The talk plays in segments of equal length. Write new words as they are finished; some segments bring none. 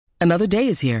Another day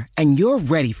is here, and you're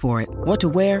ready for it. What to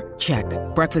wear? Check.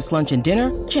 Breakfast, lunch, and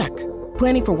dinner? Check.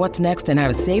 Planning for what's next and how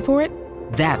to save for it?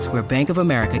 That's where Bank of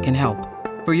America can help.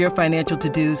 For your financial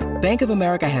to-dos, Bank of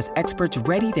America has experts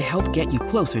ready to help get you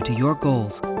closer to your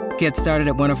goals. Get started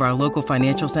at one of our local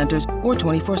financial centers or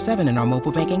 24/7 in our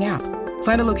mobile banking app.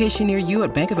 Find a location near you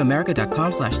at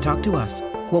bankofamerica.com/talktous.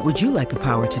 What would you like the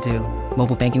power to do?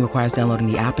 Mobile banking requires downloading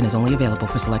the app and is only available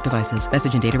for select devices.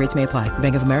 Message and data rates may apply.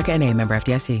 Bank of America N.A., member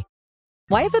FDIC.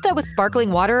 Why is it that with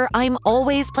sparkling water, I'm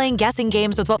always playing guessing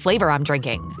games with what flavor I'm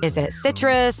drinking? Is it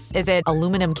citrus? Is it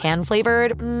aluminum can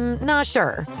flavored? Not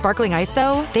sure. Sparkling ice,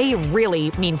 though, they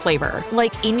really mean flavor.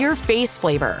 Like in-your-face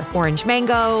flavor. Orange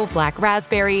mango, black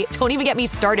raspberry. Don't even get me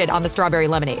started on the strawberry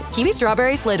lemonade. Kiwi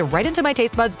Strawberry slid right into my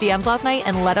taste buds DMs last night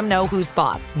and let them know who's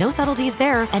boss. No subtleties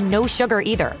there, and no sugar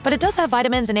either. But it does have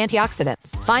vitamins and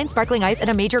antioxidants. Find sparkling ice at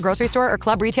a major grocery store or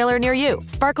club retailer near you.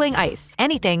 Sparkling ice.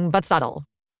 Anything but subtle.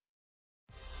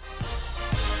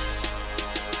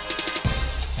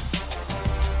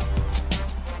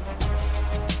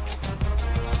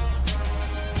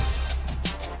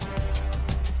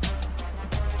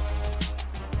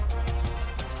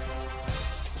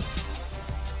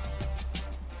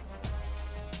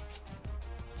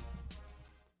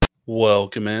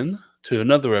 Welcome in to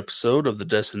another episode of the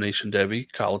Destination Devy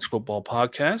College Football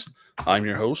Podcast. I'm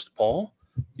your host, Paul.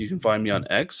 You can find me on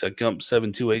X at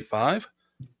Gump7285,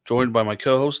 joined by my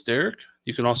co-host, Derek.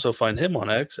 You can also find him on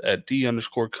X at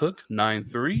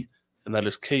D_Cook93, and that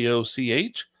is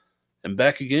KOCH. And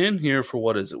back again here for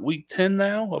what is it, week 10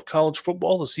 now of college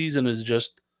football. The season is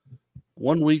just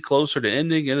 1 week closer to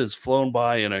ending. It has flown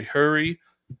by in a hurry.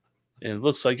 And it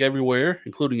looks like everywhere,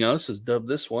 including us, has dubbed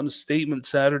this one a Statement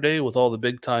Saturday with all the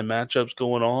big-time matchups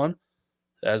going on,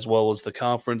 as well as the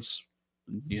conference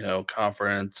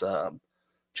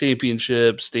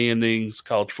championship, standings,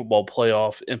 college football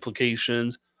playoff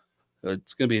implications.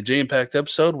 It's going to be a jam-packed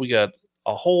episode. We got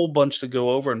a whole bunch to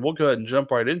go over, and we'll go ahead and jump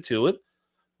right into it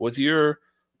with your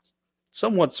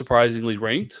somewhat surprisingly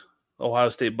ranked Ohio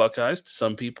State Buckeyes to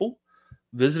some people,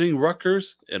 visiting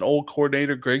Rutgers and old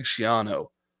coordinator Greg Schiano.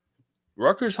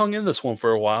 Rutgers hung in this one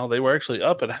for a while. They were actually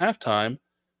up at halftime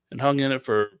and hung in it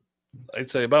for,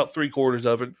 I'd say, about three-quarters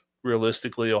of it.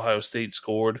 Realistically, Ohio State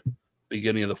scored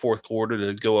beginning of the fourth quarter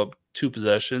to go up 2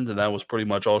 possessions, and that was pretty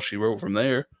much all she wrote from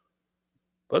there.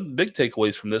 But big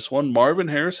takeaways from this one, Marvin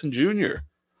Harrison Jr.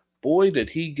 Boy, did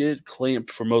he get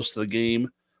clamped for most of the game.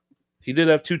 He did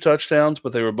have 2 touchdowns,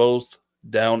 but they were both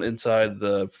down inside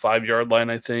the 5-yard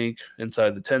line, I think,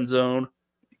 inside the 10 zone.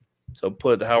 So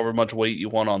put however much weight you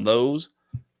want on those.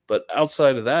 But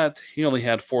outside of that, he only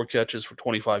had 4 catches for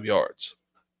 25 yards.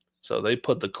 So they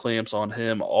put the clamps on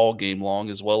him all game long,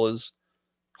 as well as,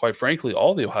 quite frankly,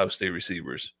 all the Ohio State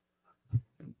receivers.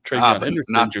 Not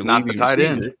the tight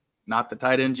end. Not the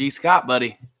tight end G. Scott,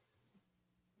 buddy.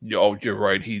 Oh, you're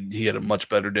right. He had a much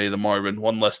better day than Marvin.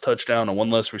 1 less touchdown and 1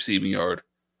 less receiving yard.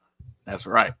 That's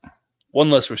right. 1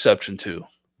 less reception, too.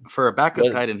 For a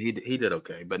backup tight end, he did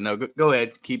okay. But no, go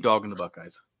ahead. Keep dogging the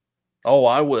Buckeyes. Oh,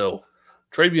 I will.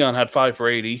 Travion had 5 for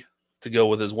 80 to go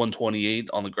with his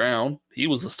 128 on the ground. He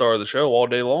was the star of the show all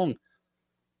day long.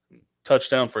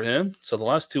 Touchdown for him. So the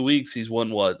last 2 weeks, he's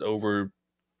won what? Over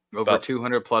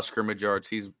 200 plus scrimmage yards.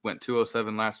 He's went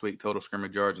 207 last week, total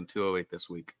scrimmage yards, and 208 this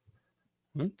week.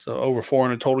 So over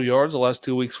 400 total yards the last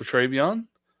 2 weeks for Travion.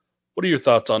 What are your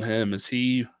thoughts on him? Is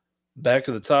he back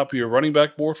at the top of your running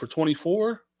back board for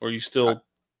 24? Or are you still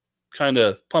kind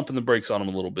of pumping the brakes on him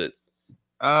a little bit?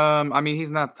 I mean,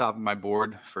 he's not top of my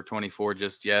board for 24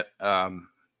 just yet. Don't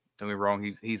get me wrong,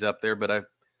 he's up there, but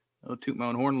I'll toot my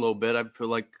own horn a little bit. I feel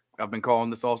like I've been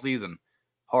calling this all season.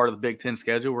 Heart of the Big Ten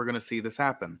schedule, we're going to see this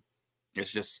happen.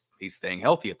 It's just he's staying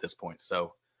healthy at this point.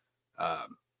 So,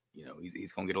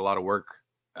 he's going to get a lot of work.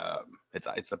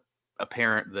 It's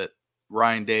apparent that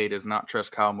Ryan Day does not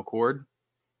trust Kyle McCord.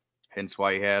 Hence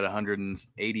why he had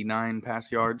 189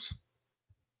 pass yards.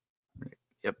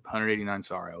 Yep, 189.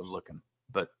 Sorry, I was looking.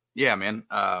 But, yeah, man,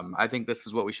 I think this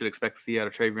is what we should expect to see out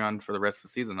of Travion for the rest of the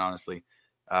season, honestly.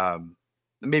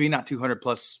 Maybe not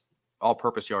 200-plus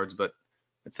all-purpose yards, but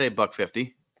I'd say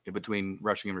 $150 between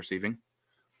rushing and receiving.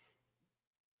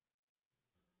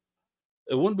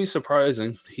 It wouldn't be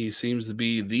surprising. He seems to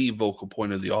be the vocal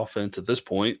point of the offense at this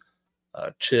point.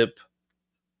 Chip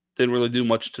didn't really do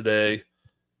much today.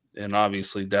 And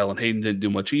obviously, Dallin Hayden didn't do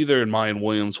much either, and Mayan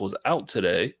Williams was out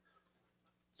today.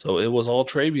 So it was all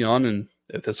Travion, and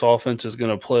if this offense is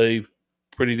going to play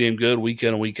pretty damn good week in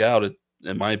and week out,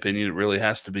 in my opinion, it really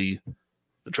has to be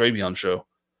the Travion show.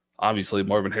 Obviously,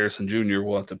 Marvin Harrison Jr.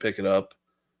 will have to pick it up.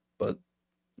 But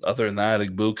other than that,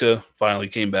 Igbuka finally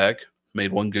came back,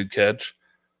 made 1 good catch.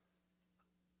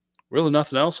 really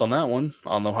nothing else on that one.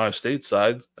 On the Ohio State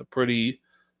side, a pretty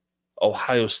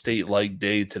Ohio State-like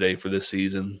day today for this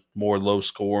season. More low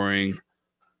scoring,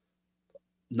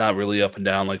 not really up and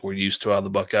down like we're used to out of the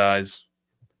Buckeyes.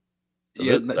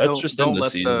 So that's just in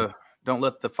this season. Don't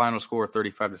let the final score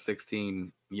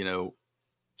 35-16,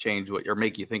 change what or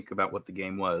make you think about what the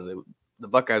game was. The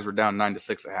Buckeyes were down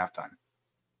 9-6 at halftime,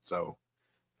 so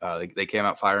they came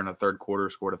out firing in the third quarter,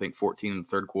 scored I think 14 in the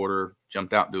third quarter,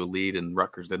 jumped out into a lead, and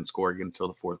Rutgers didn't score again until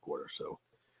the fourth quarter. So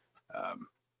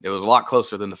it was a lot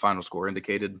closer than the final score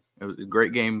indicated. It was a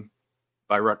great game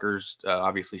by Rutgers.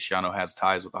 Obviously, Shiano has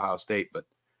ties with Ohio State, but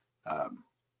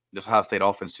this Ohio State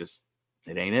offense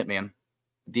it ain't it, man.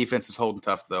 Defense is holding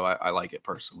tough, though. I like it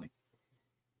personally.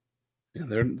 Yeah,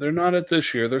 they're not it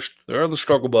this year. They're on the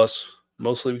struggle bus,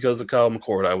 mostly because of Kyle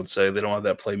McCord, I would say. They don't have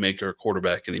that playmaker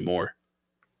quarterback anymore.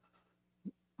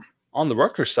 On the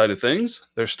Rutgers side of things,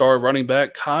 their star running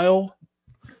back, Kyle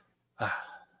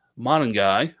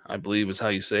Monangai, I believe is how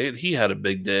you say it. He had a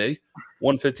big day,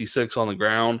 156 on the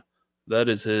ground. That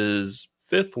is his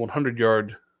fifth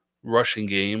 100-yard rushing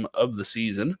game of the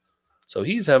season. So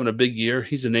he's having a big year.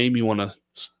 He's a name you want to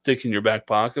stick in your back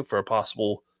pocket for a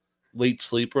possible late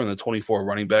sleeper in the 24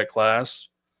 running back class.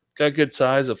 Got good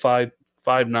size at 5'9",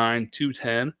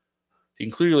 210. He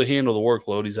can clearly handle the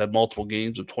workload. He's had multiple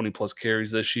games with 20-plus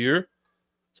carries this year.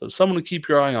 So someone to keep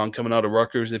your eye on coming out of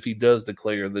Rutgers if he does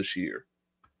declare this year.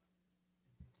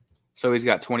 So he's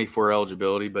got 24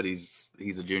 eligibility, but he's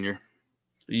a junior?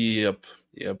 Yep.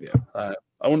 I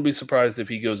wouldn't be surprised if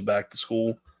he goes back to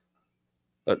school.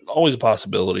 But always a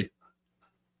possibility.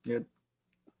 Yeah.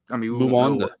 I mean, move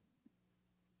on.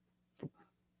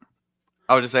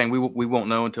 I was just saying we won't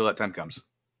know until that time comes.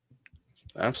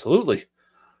 Absolutely.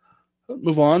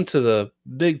 Move on to the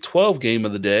Big 12 game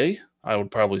of the day, I would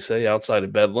probably say, outside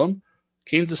of Bedlam.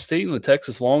 Kansas State and the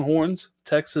Texas Longhorns.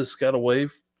 Texas got away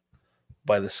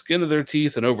by the skin of their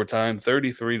teeth in overtime,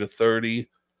 33-30.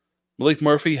 Malik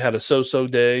Murphy had a so-so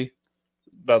day,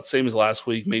 about the same as last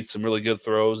week, made some really good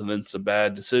throws and then some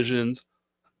bad decisions.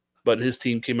 But his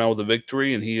team came out with a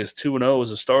victory, and he is 2-0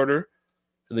 as a starter,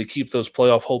 and they keep those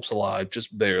playoff hopes alive,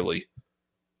 just barely.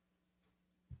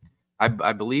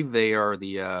 I believe they are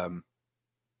the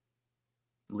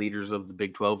leaders of the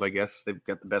Big 12, I guess. They've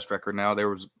got the best record now. There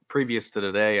was, previous to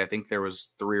today, I think there was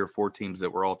 3 or 4 teams that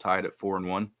were all tied at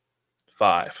 4-1.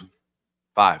 5.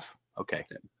 Okay.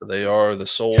 So they are the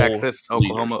sole Texas,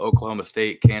 leaders. Oklahoma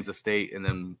State, Kansas State, and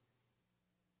then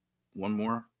one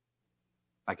more.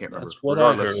 I can't remember. That's what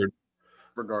I heard.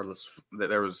 Regardless, that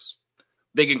there was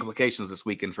big implications this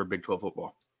weekend for Big 12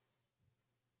 football.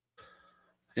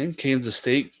 And Kansas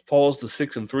State falls to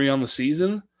 6-3 on the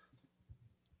season.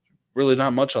 Really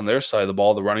not much on their side of the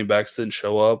ball. The running backs didn't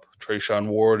show up. Trayshawn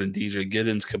Ward and DJ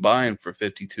Giddens combined for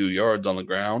 52 yards on the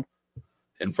ground.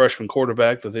 And freshman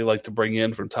quarterback that they like to bring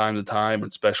in from time to time in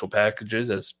special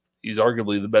packages, as he's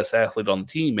arguably the best athlete on the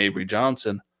team, Avery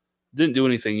Johnson, didn't do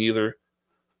anything either.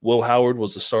 Will Howard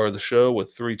was the star of the show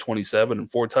with 327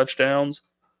 and 4 touchdowns.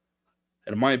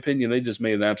 And in my opinion, they just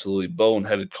made an absolutely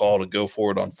boneheaded call to go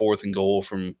for it on 4th and goal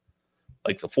from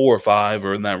like the 4 or 5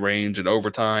 or in that range in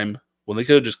overtime, when they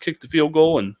could have just kicked the field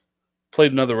goal and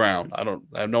played another round. I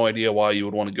have no idea why you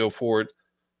would want to go for it.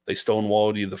 They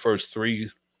stonewalled you the first three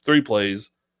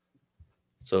plays.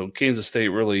 So Kansas State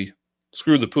really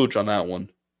screwed the pooch on that one.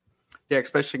 Yeah,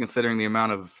 especially considering the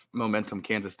amount of momentum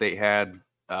Kansas State had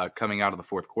coming out of the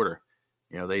fourth quarter.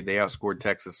 They outscored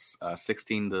Texas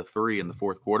 16-3 in the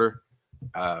fourth quarter.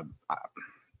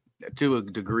 To a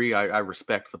degree, I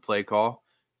respect the play call,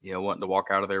 wanting to walk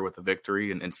out of there with a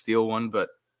victory and steal one. But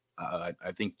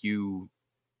I think you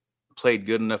played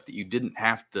good enough that you didn't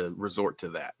have to resort to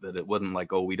that it wasn't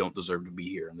like, oh, we don't deserve to be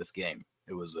here in this game.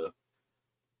 It was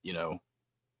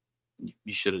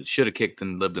you should have kicked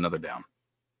and lived another down.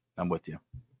 I'm with you.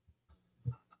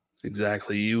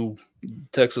 Exactly.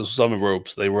 Texas was on the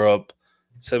ropes. They were up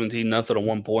 17-0 at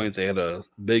one point. They had a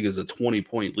big as a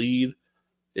 20-point lead,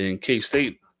 and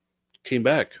K-State came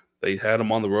back. They had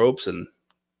them on the ropes, and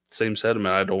same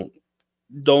sentiment. I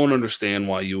don't understand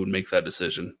why you would make that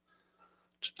decision.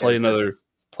 Just play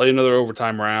another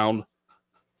overtime round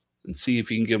and see if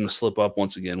you can give them a slip up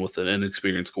once again with an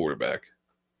inexperienced quarterback.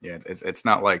 Yeah, it's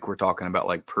not like we're talking about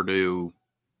like Purdue,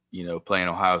 playing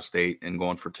Ohio State and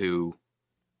going for 2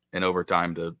 in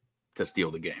overtime to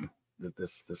steal the game.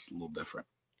 This is a little different.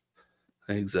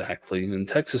 Exactly. And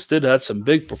Texas did have some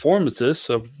big performances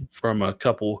from a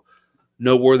couple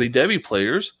noteworthy Debbie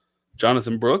players.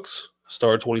 Jonathan Brooks,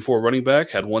 star 24 running back,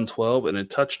 had 112 and a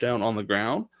touchdown on the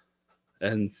ground.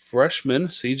 And freshman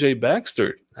C.J.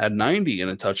 Baxter had 90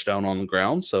 and a touchdown on the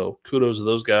ground. So kudos to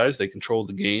those guys. They controlled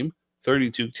the game.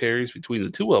 32 carries between the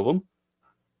two of them.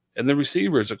 And the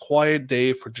receivers, a quiet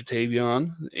day for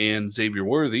Jatavion and Xavier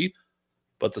Worthy.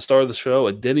 But the star of the show,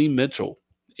 Denny Mitchell,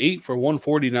 8 for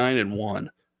 149 and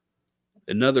 1.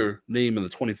 Another name in the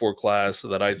 24 class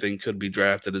that I think could be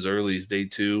drafted as early as day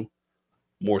 2,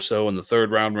 more so in the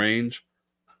third round range.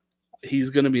 He's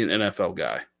going to be an NFL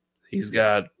guy. He's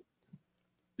got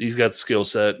the skill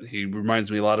set. He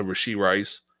reminds me a lot of Rashee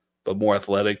Rice, but more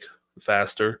athletic,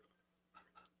 faster.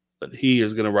 But he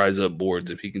is going to rise up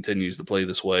boards if he continues to play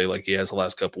this way like he has the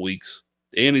last couple weeks.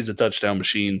 And he's a touchdown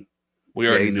machine. We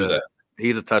already knew that.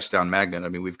 He's a touchdown magnet. I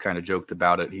mean, we've kind of joked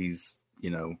about it. He's,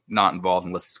 not involved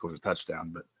unless he scores a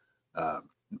touchdown. But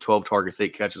 12 targets,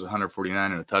 8 catches,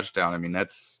 149 and a touchdown. I mean,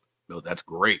 that's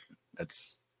great.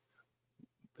 That's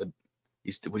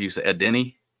what do you say, a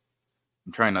Denny?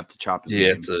 I'm trying not to chop his name.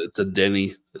 Yeah, it's a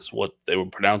Denny is what they were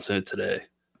pronouncing it today.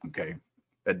 Okay.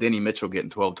 A Denny Mitchell getting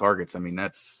 12 targets. I mean,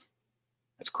 that's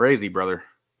crazy, brother.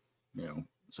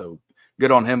 So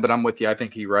good on him, but I'm with you. I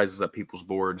think he rises up people's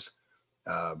boards.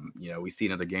 We see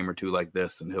another game or two like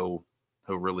this, and he'll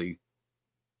really,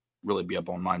 really be up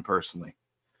on mine personally.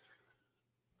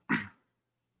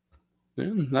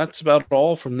 Yeah, that's about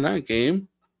all from that game.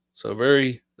 So a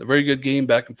very good game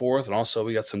back and forth, and also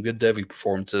we got some good Devy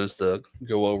performances to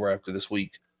go over after this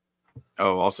week.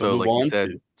 Oh, also, like you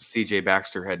said, C.J.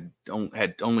 Baxter had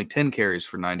only 10 carries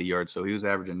for 90 yards, so he was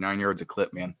averaging 9 yards a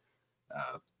clip, man.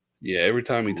 Yeah, every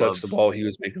time he touched the ball, he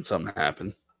was making something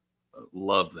happen.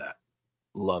 Love that.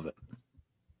 Love it.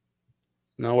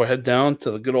 Now we'll head down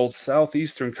to the good old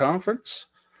Southeastern Conference.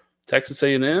 Texas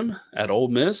A&M at Ole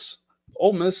Miss.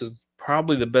 Ole Miss is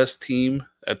probably the best team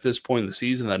at this point in the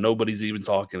season that nobody's even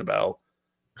talking about.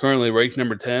 Currently ranked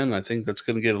number 10. I think that's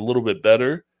going to get a little bit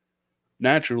better.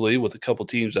 Naturally, with a couple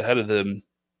teams ahead of them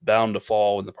bound to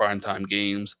fall in the primetime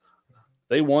games.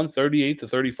 They won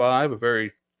 38-35, a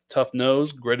very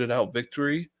tough-nosed, gritted-out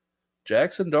victory.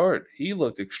 Jackson Dart, he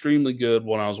looked extremely good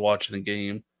when I was watching the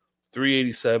game.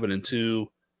 387 and 2.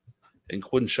 And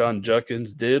Quinshawn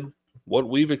Judkins did what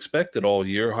we've expected all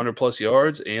year, 100-plus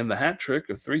yards and the hat trick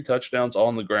of 3 touchdowns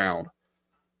on the ground.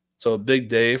 So a big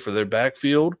day for their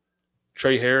backfield.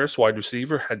 Trey Harris, wide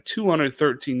receiver, had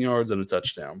 213 yards and a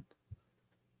touchdown.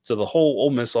 So the whole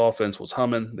Ole Miss offense was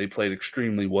humming. They played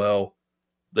extremely well.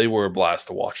 They were a blast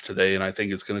to watch today, and I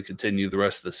think it's going to continue the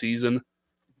rest of the season.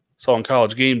 Saw on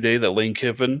College Game Day that Lane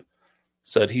Kiffin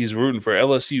said he's rooting for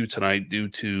LSU tonight due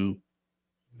to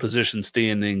position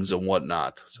standings and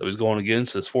whatnot. So he's going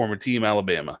against his former team,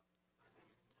 Alabama.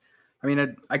 I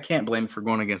mean, I can't blame him for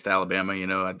going against Alabama.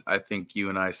 I think you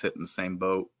and I sit in the same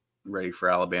boat, ready for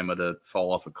Alabama to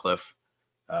fall off a cliff.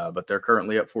 But they're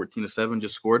currently up 14-7,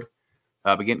 just scored.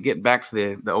 But getting back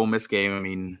to the Ole Miss game, I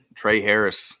mean, Trey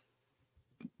Harris,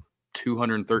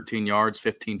 213 yards,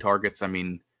 15 targets. I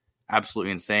mean,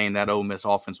 absolutely insane. That Ole Miss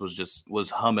offense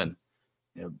was humming.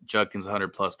 Judkins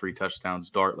 100+ 3 touchdowns.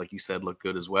 Dart, like you said, looked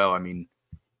good as well. I mean,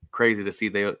 crazy to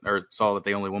see saw that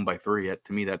they only won by 3.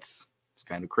 To me, it's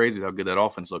kind of crazy how good that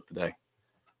offense looked today.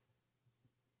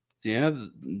 Yeah,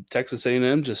 Texas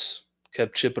A&M just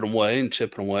kept chipping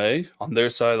away. On their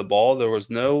side of the ball, there was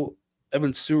no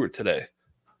Evan Stewart today.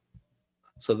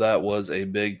 So that was a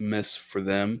big miss for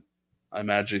them. I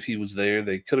imagine if he was there,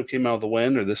 they could have came out with a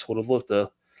win, or this would have looked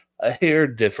a hair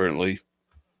differently.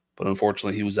 But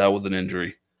unfortunately, he was out with an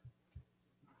injury.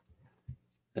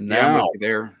 And now, I'm with you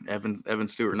there. Evan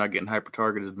Stewart not getting hyper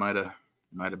targeted might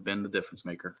have been the difference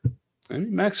maker. I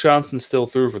mean, Max Johnson still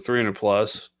threw for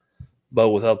 300+, but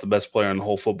without the best player on the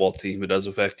whole football team, it does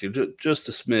affect you just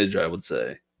a smidge, I would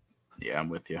say. Yeah, I'm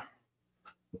with you.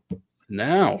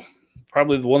 Now,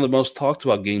 probably one of the most talked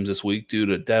about games this week due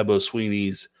to Dabo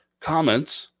Swinney's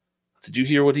comments. Did you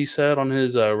hear what he said on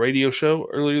his radio show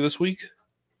earlier this week?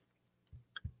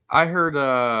 I heard.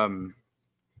 I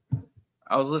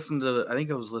was listening to. I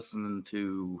think I was listening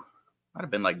to. Might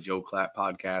have been like Joe Clapp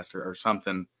podcast or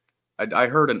something. I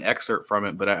heard an excerpt from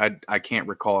it, but I can't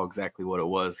recall exactly what it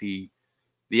was. The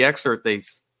excerpt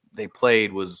they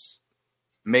played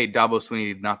made Dabo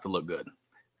Swinney not to look good.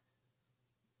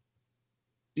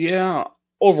 Yeah,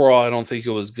 overall, I don't think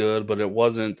it was good, but it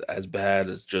wasn't as bad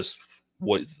as just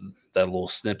what that little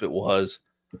snippet was.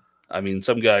 I mean,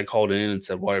 some guy called in and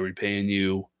said, "Why are we paying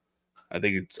you?" I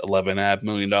think it's $11.5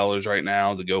 million right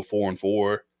now to go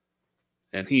 4-4,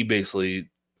 and he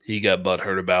got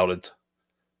butthurt about it.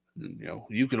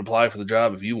 You can apply for the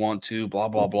job if you want to. Blah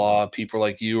blah blah. People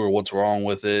like you, or what's wrong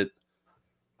with it?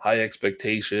 High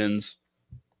expectations.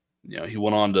 He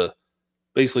went on to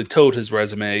basically toed his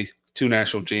resume. 2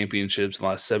 national championships in the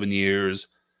last 7 years.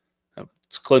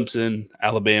 It's Clemson,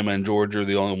 Alabama, and Georgia are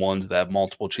the only ones that have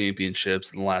multiple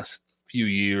championships in the last few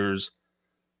years.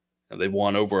 And they've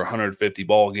won over 150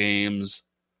 ball games,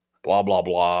 blah, blah,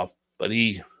 blah. But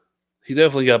he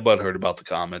definitely got butthurt about the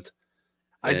comment.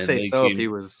 I'd And say so if he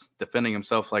was defending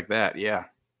himself like that, yeah.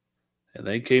 And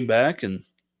they came back and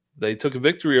they took a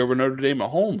victory over Notre Dame at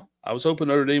home. I was hoping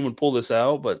Notre Dame would pull this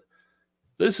out, but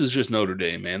this is just Notre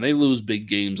Dame, man. They lose big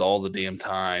games all the damn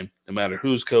time, no matter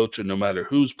who's coaching, no matter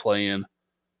who's playing.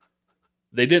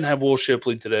 They didn't have Will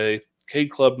Shipley today. Cade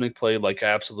Klubnik played like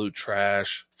absolute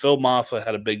trash. Phil Maffa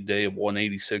had a big day of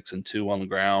 186 and 2 on the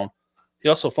ground. He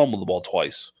also fumbled the ball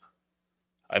twice.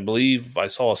 I believe I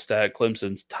saw a stat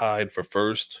Clemson's tied for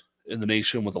first in the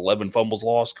nation with 11 fumbles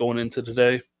lost going into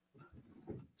today.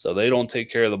 So they don't take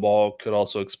care of the ball. Could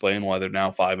also explain why they're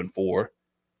now 5-4.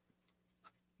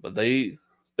 But they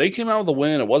came out with a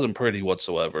win. It wasn't pretty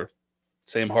whatsoever.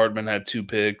 Sam Hartman had 2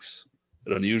 picks.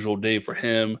 An unusual day for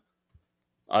him.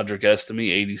 Audric Estime,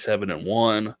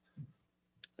 87-1.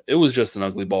 It was just an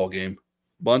ugly ball game.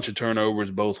 Bunch of turnovers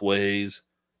both ways.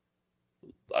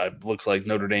 Looks like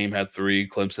Notre Dame had 3.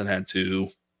 Clemson had 2.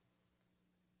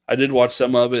 I did watch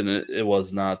some of it, and it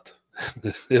was not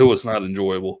it was not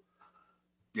enjoyable.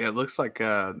 Yeah, it looks like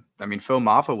Phil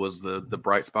Maffa was the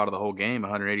bright spot of the whole game,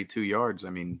 182 yards.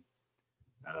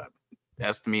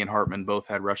 Estime and Hartman both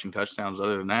had rushing touchdowns.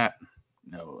 Other than that,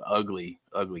 ugly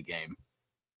game.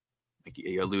 Like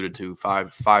you alluded to,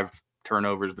 five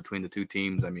turnovers between the two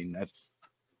teams. It's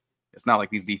not like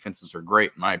these defenses are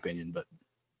great, in my opinion, but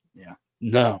yeah.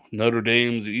 No, Notre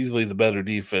Dame's easily the better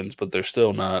defense, but they're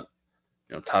still not,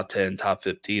 top 10, top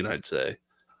 15, I'd say.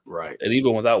 Right. And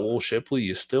even without Will Shipley,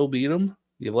 you still beat them?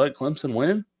 You let Clemson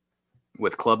win?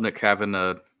 With Klubnik having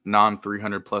a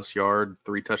non-300-plus yard,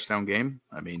 3-touchdown game?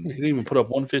 He didn't even put up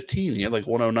 115. He had like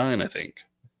 109, I think.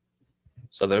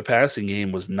 So their passing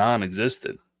game was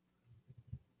non-existent.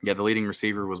 Yeah, the leading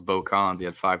receiver was Bo Cons. He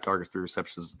had 5 targets, 3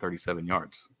 receptions, and 37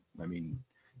 yards.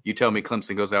 You tell me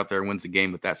Clemson goes out there and wins the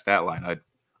game with that stat line,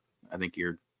 I think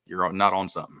you're not on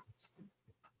something.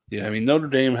 Yeah, Notre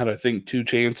Dame had, I think, 2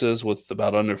 chances with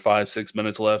about under 5-6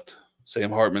 minutes left.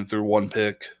 Sam Hartman threw 1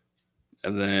 pick,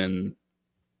 and then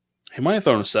he might have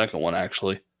thrown a second one,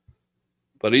 actually.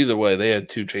 But either way, they had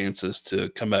 2 chances to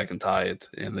come back and tie it,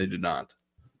 and they did not.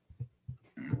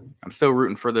 I'm still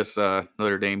rooting for this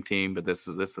Notre Dame team, but this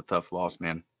is a tough loss,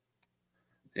 man.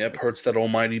 Yep, hurts that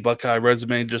almighty Buckeye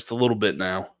resume just a little bit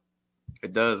now.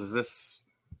 It does. Is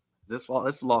this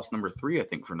loss number 3, I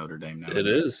think, for Notre Dame now? It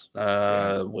is.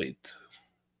 Wait.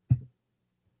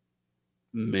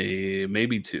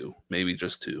 Maybe 2. Maybe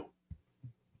just 2.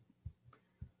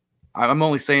 I'm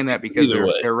only saying that because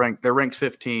they're ranked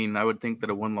 15. I would think that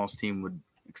a one-loss team would,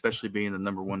 especially being the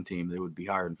number 1 team, they would be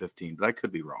higher than 15, but I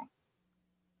could be wrong.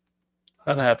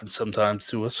 That happens sometimes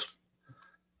to us.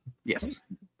 Yes.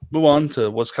 Move on to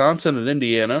Wisconsin and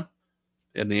Indiana.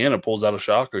 Indiana pulls out a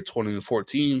shocker,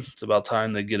 20-14. It's about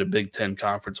time they get a Big Ten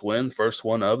conference win, first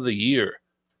one of the year.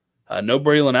 No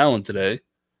Braylon Allen today.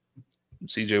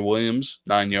 C.J. Williams,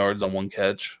 9 yards on 1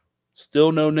 catch.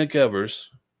 Still no Nick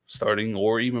Evers starting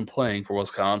or even playing for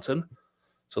Wisconsin.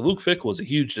 So Luke Fickell was a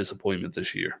huge disappointment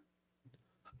this year.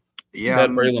 Yeah, you had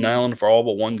Braylon Allen for all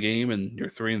but 1 game, and you're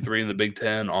 3-3 in the Big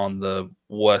Ten on the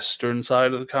western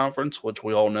side of the conference, which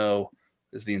we all know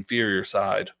is the inferior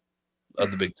side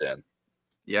of the Big Ten.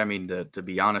 Yeah, to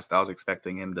be honest, I was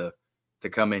expecting him to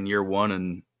come in year 1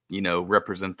 and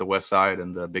represent the West Side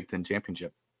in the Big Ten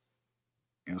championship.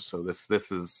 So this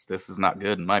is not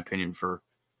good in my opinion for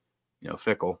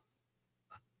Fickell.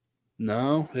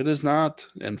 No, it is not.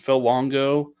 And Phil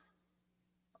Longo,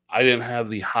 I didn't have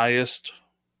the highest.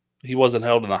 He wasn't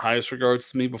held in the highest regards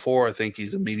to me before. I think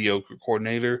he's a mediocre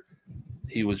coordinator.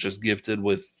 He was just gifted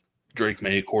with Drake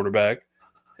May quarterback,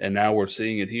 and now we're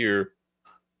seeing it here.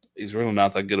 He's really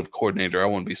not that good of a coordinator. I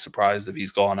wouldn't be surprised if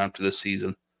he's gone after this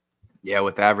season. Yeah,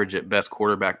 with average at best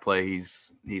quarterback play,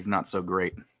 he's not so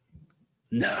great.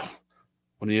 No.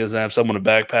 When he doesn't have someone to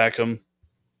backpack him,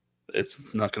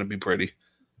 it's not going to be pretty.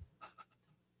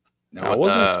 No,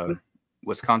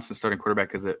 Wisconsin starting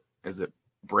quarterback, is it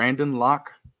Brandon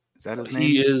Locke? Is that his name?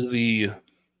 He is the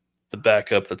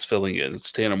backup that's filling in.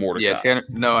 It's Tanner Mordecai. Yeah, Tanner.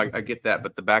 No, I get that,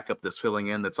 but the backup that's filling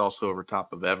in that's also over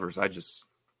top of Evers,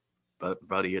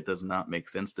 buddy, it does not make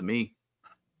sense to me.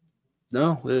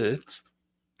 No,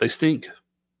 they stink,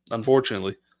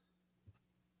 unfortunately.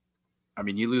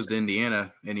 You lose to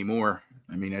Indiana anymore.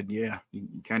 You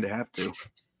kind of have to.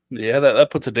 Yeah, that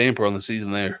puts a damper on the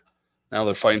season there. Now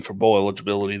they're fighting for bowl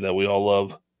eligibility that we all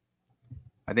love.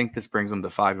 I think this brings them to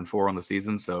 5-4 on the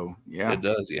season, so yeah. It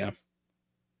does, yeah.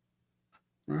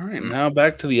 All right, now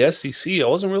back to the SEC. I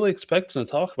wasn't really expecting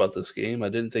to talk about this game. I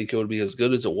didn't think it would be as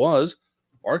good as it was.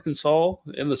 Arkansas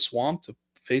in the swamp to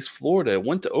face Florida. It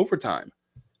went to overtime,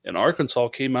 and Arkansas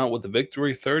came out with a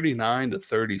victory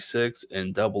 39-36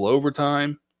 in double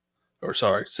overtime.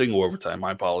 Single overtime.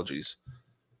 My apologies.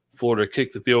 Florida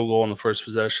kicked the field goal on the first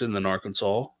possession, then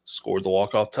Arkansas scored the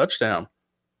walk-off touchdown.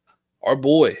 Our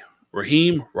boy,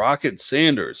 Raheem Rocket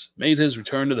Sanders, made his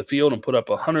return to the field and put up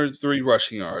 103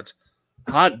 rushing yards.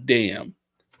 Hot damn.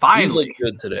 Finally. He looked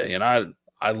good today, and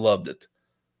I loved it.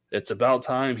 It's about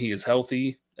time he is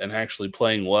healthy and actually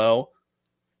playing well.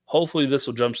 Hopefully this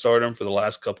will jumpstart him for the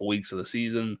last couple weeks of the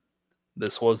season.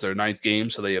 This was their 9th game,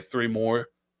 so they have 3 more.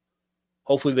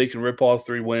 Hopefully they can rip off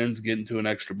 3 wins, get into an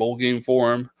extra bowl game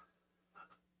for him.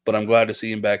 But I'm glad to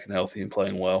see him back and healthy and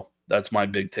playing well. That's my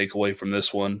big takeaway from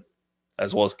this one,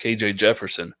 as well as KJ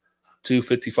Jefferson,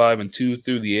 255 and 2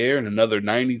 through the air and another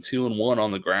 92 and 1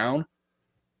 on the ground.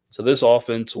 So this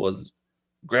offense was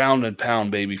ground and pound,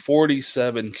 baby.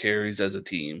 47 carries as a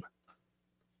team.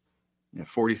 Yeah,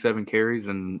 47 carries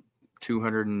and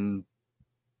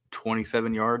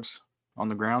 227 yards on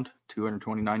the ground,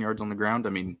 229 yards on the ground.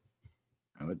 I mean,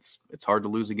 it's hard to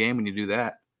lose a game when you do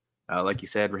that. Like you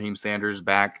said, Raheem Sanders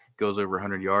back, goes over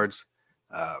 100 yards.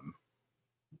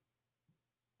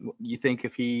 You think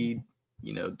if he,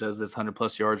 does this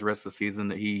 100-plus yards rest of the season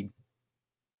that he,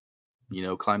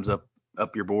 climbs up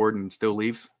your board and still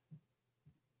leaves?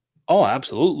 Oh,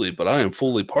 absolutely. But I am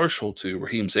fully partial to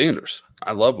Raheem Sanders.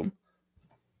 I love him.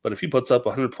 But if he puts up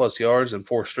 100-plus yards in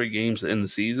 4 straight games to end the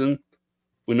season,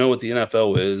 we know what the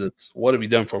NFL is. It's what have you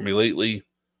done for me lately?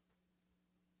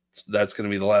 That's going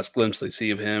to be the last glimpse they see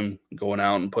of him going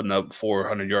out and putting up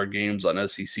 400-yard games on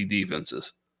SEC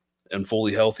defenses and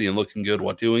fully healthy and looking good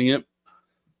while doing it.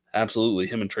 Absolutely.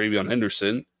 Him and TreVeyon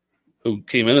Henderson, who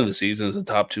came into the season as the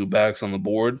top 2 backs on the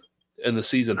board, in the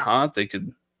season hot, they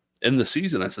could end the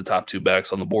season as the top 2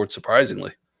 backs on the board,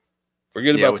 surprisingly.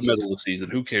 Forget about the middle of the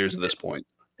season. Who cares at this point?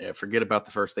 Yeah, forget about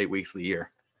the first 8 weeks of the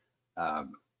year.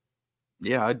 I'm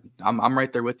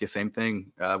right there with you. Same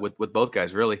thing with both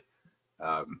guys, really.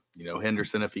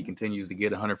 Henderson, if he continues to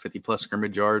get 150-plus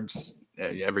scrimmage yards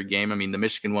every game, I mean, the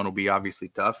Michigan one will be obviously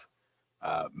tough,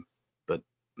 but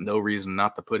no reason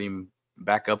not to put him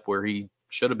back up where he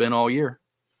should have been all year.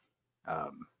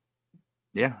 I'm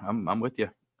with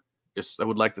you. I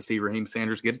would like to see Raheem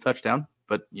Sanders get a touchdown,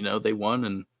 but, they won,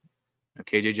 and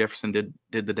KJ Jefferson did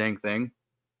the dang thing.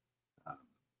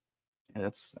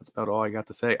 That's about all I got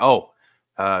to say. Oh,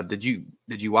 did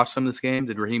you watch some of this game?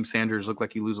 Did Raheem Sanders look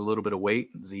like he lose a little bit of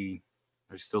weight? Does he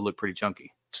still look pretty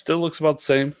chunky? Still looks about the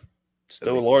same.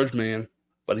 Still a large man,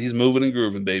 but he's moving and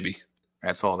grooving, baby.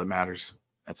 That's all that matters.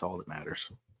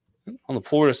 On the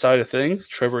Florida side of things,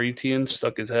 Trevor Etienne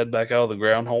stuck his head back out of the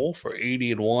ground hole for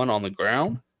 80 and 1 on the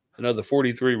ground, another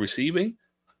 43 receiving.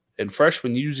 And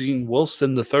freshman Eugene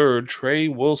Wilson III, Trey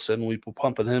Wilson, we've been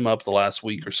pumping him up the last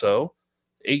week or so.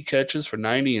 8 catches for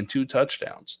 90 and 2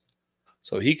 touchdowns.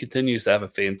 So he continues to have a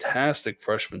fantastic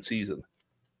freshman season.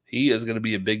 He is going to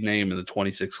be a big name in the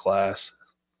 26 class.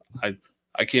 I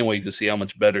can't wait to see how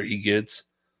much better he gets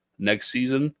next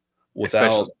season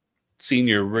without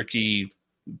senior Ricky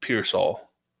Pearsall.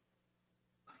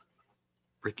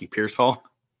 Ricky Pearsall?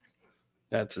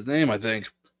 That's his name, I think.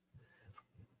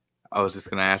 I was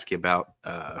just going to ask you about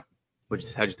how'd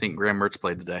you think Graham Mertz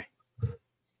played today?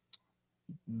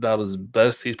 About as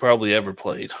best he's probably ever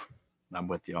played. I'm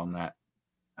with you on that.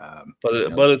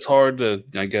 But it's hard to,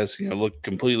 I guess, look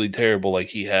completely terrible like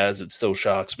he has. It still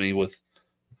shocks me with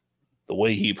the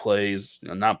way he plays,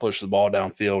 not push the ball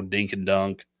downfield, dink and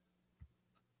dunk.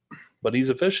 But he's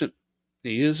efficient.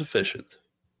 He is efficient.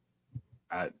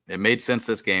 It made sense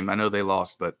this game. I know they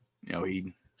lost, but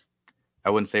I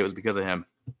wouldn't say it was because of him.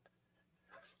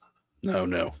 No,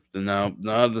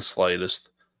 not the slightest.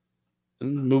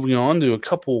 And moving on to a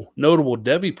couple notable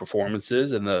Devy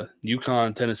performances in the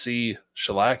UConn-Tennessee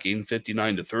shellacking,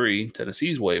 59-3,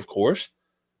 Tennessee's way, of course.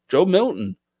 Joe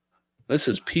Milton. This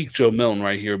is peak Joe Milton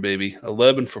right here, baby.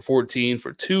 11 for 14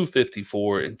 for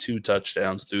 254 and 2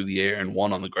 touchdowns through the air and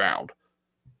 1 on the ground.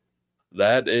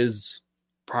 That is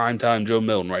primetime Joe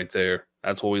Milton right there.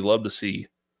 That's what we love to see.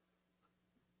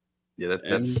 Yeah,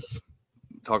 that's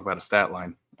talk about a stat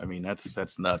line. I mean,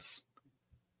 that's nuts.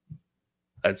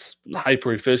 That's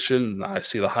hyper efficient. I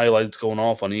see the highlights going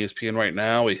off on ESPN right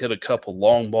now. He hit a couple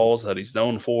long balls that he's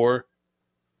known for.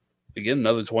 Again,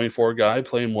 another 24 guy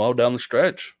playing well down the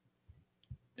stretch.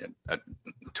 Yeah, at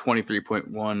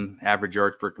 23.1 average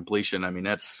yards per completion. I mean,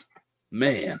 that's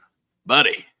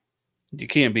buddy. You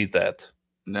can't beat that.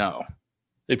 No.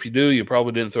 If you do, you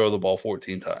probably didn't throw the ball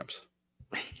 14 times.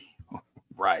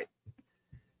 Right.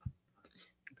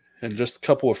 And just a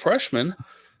couple of freshmen.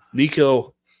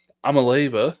 Nico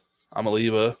Amaleva,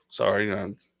 Amaliva. Sorry,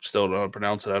 I still don't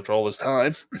pronounce it after all this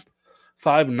time.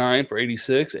 5-9 for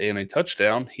 86 and a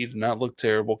touchdown. He did not look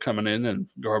terrible coming in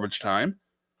garbage time.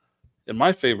 And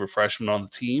my favorite freshman on the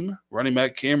team, running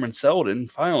back Cameron Selden,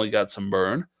 finally got some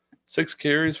burn. 6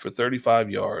 carries for 35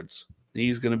 yards.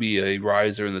 He's going to be a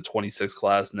riser in the 26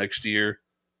 class next year.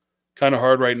 Kind of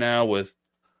hard right now with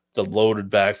the loaded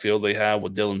backfield they have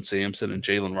with Dylan Sampson and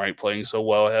Jalen Wright playing so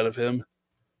well ahead of him.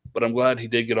 But I'm glad he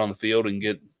did get on the field and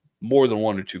get more than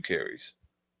 1 or 2 carries.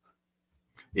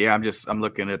 Yeah, I'm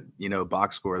looking at,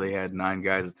 box score. They had 9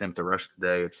 guys attempt to rush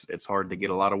today. It's hard to get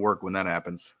a lot of work when that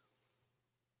happens.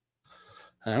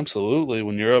 Absolutely.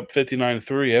 When you're up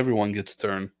 59-3, everyone gets a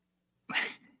turn.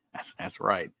 That's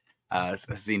right. I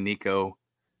see Nico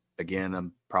again.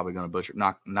 I'm probably going to butcher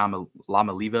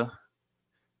Lamaliva.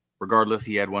 Regardless,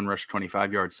 he had 1 rush,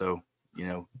 25 yards. So,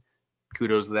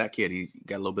 kudos to that kid. He's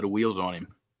got a little bit of wheels on him.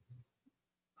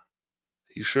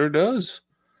 He sure does.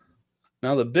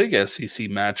 Now the big SEC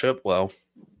matchup, well,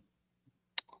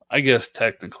 I guess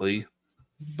technically,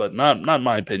 but not in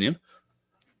my opinion.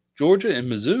 Georgia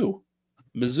and Mizzou.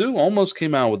 Mizzou almost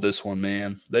came out with this one,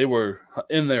 man. They were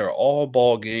in there all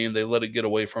ball game. They let it get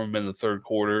away from them in the third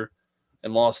quarter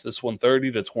and lost this one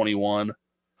 30-21.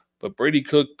 But Brady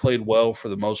Cook played well for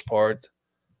the most part.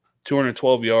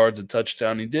 212 yards, a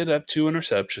touchdown. He did have 2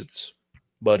 interceptions,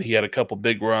 but he had a couple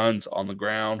big runs on the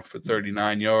ground for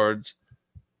 39 yards.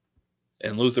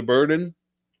 And Luther Burden,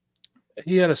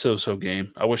 he had a so-so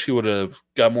game. I wish he would have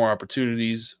got more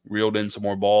opportunities, reeled in some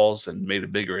more balls, and made a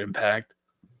bigger impact.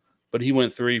 But he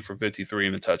went 3 for 53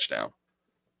 and a touchdown.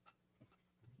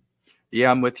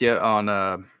 Yeah, I'm with you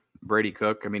on Brady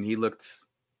Cook. I mean, he looked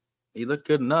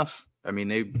good enough. I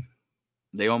mean,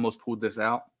 they almost pulled this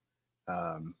out.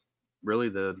 Really,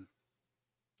 the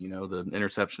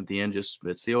interception at the end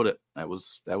it sealed it. That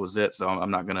was it. So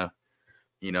I'm not gonna,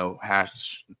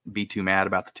 be too mad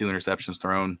about the 2 interceptions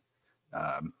thrown.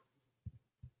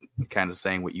 Kind of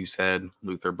saying what you said,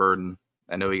 Luther Burden.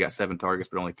 I know he got 7 targets,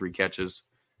 but only 3 catches.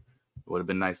 It would have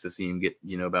been nice to see him get,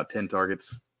 about 10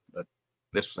 targets. But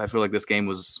I feel like this game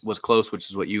was close, which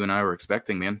is what you and I were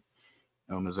expecting, man.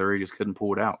 Missouri just couldn't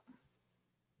pull it out.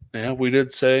 Yeah, we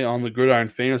did say on the Gridiron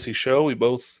Fantasy Show, we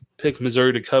both picked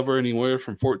Missouri to cover anywhere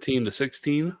from 14 to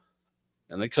 16,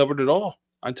 and they covered it all.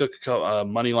 I took a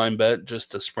money line bet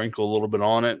just to sprinkle a little bit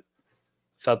on it.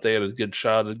 Thought they had a good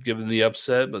shot at giving the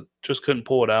upset, but just couldn't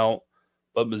pull it out.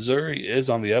 But Missouri is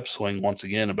on the upswing once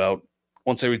again. About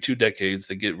once every 2 decades,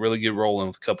 they really get rolling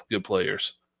with a couple good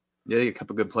players. Yeah, they get a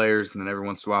couple good players, and then every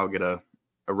once in a while get a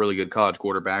really good college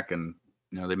quarterback, and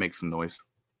they make some noise.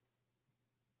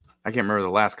 I can't remember the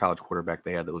last college quarterback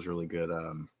they had that was really good.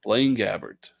 Blaine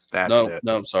Gabbert. That's it.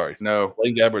 No, I'm sorry. No.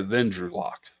 Blaine Gabbert, then Drew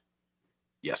Lock.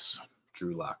 Yes,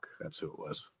 Drew Lock. That's who it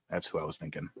was. That's who I was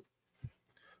thinking.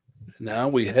 Now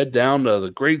we head down to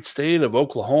the great state of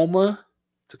Oklahoma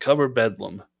to cover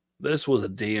Bedlam. This was a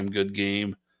damn good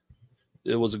game.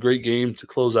 It was a great game to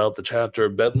close out the chapter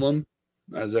of Bedlam,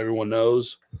 as everyone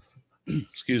knows.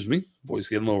 Excuse me, voice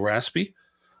getting a little raspy.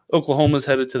 Oklahoma's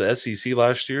headed to the SEC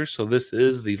last year, so this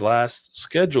is the last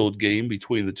scheduled game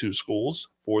between the 2 schools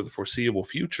for the foreseeable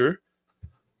future.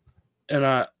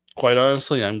 And quite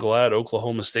honestly, I'm glad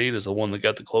Oklahoma State is the one that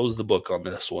got to close the book on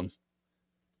this one.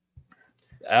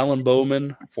 Alan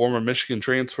Bowman, former Michigan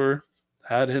transfer,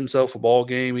 had himself a ball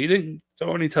game. He didn't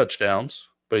throw any touchdowns,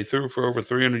 but he threw for over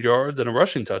 300 yards and a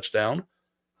rushing touchdown.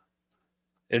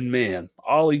 And man,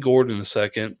 Ollie Gordon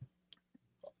II,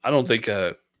 I don't think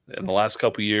in the last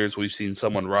couple of years we've seen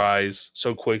someone rise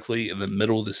so quickly in the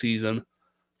middle of the season.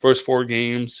 First 4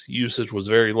 games, usage was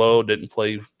very low, didn't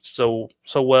play so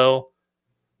well.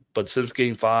 But since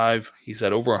game 5, he's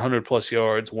had over 100-plus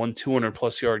yards, 1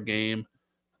 200-plus yard game,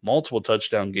 multiple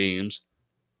touchdown games.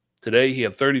 Today, he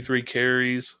had 33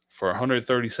 carries for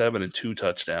 137 and 2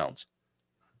 touchdowns.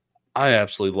 I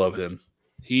absolutely love him.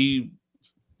 He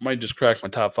might just crack my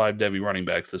top 5 Devy running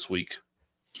backs this week.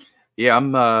 Yeah,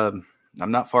 I'm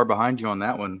not far behind you on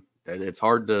that one. It's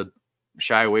hard to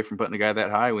shy away from putting a guy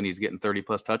that high when he's getting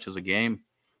 30-plus touches a game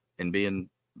and being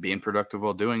productive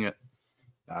while doing it.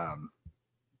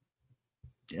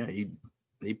 Yeah,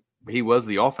 he was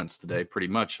the offense today pretty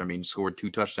much. I mean, scored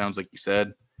 2 touchdowns like you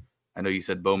said. I know you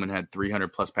said Bowman had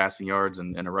 300-plus passing yards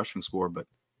and a rushing score, but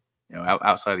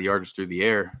outside the yardage through the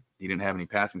air, he didn't have any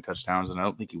passing touchdowns, and I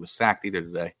don't think he was sacked either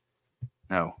today.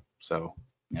 No. So,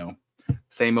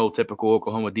 same old typical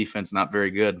Oklahoma defense, not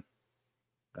very good.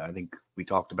 I think we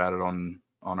talked about it on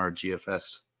our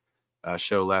GFS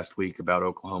show last week about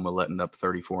Oklahoma letting up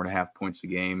 34.5 points a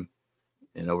game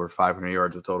and over 500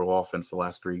 yards of total offense the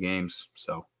last 3 games.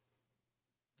 So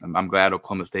I'm glad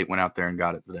Oklahoma State went out there and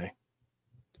got it today.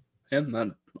 And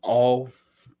that all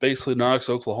basically knocks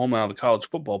Oklahoma out of the college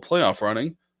football playoff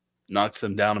running, knocks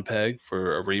them down a peg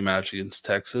for a rematch against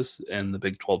Texas and the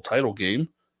Big 12 title game.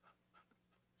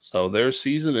 So their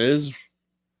season is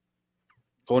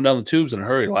going down the tubes in a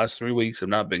hurry. The last 3 weeks have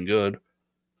not been good.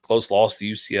 Close loss to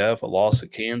UCF, a loss to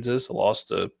Kansas, a loss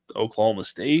to Oklahoma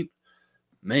State.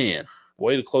 Man,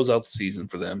 way to close out the season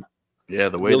for them. Yeah,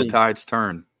 the way the tides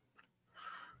turn.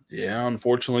 Yeah,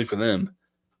 unfortunately for them.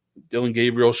 Dylan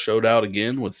Gabriel showed out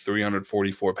again with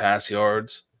 344 pass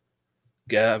yards.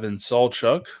 Gavin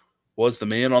Sawchuk was the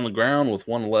man on the ground with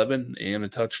 111 and a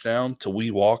touchdown.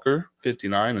 Tawee Walker,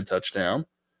 59, a touchdown.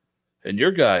 And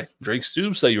your guy, Drake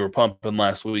Stoops, that you were pumping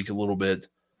last week a little bit.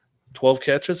 12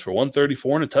 catches for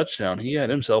 134 and a touchdown. He had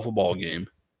himself a ball game.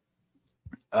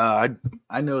 I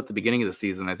know at the beginning of the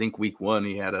season, I think week 1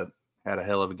 he had a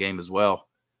hell of a game as well.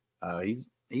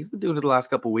 He's been doing it the last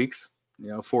couple of weeks.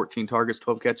 14 targets,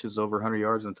 12 catches, over 100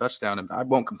 yards and a touchdown. And I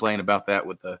won't complain about that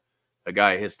with a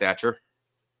guy his stature.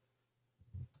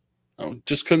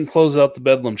 Just couldn't close out the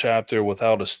Bedlam chapter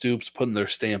without a Stoops putting their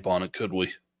stamp on it, could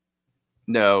we?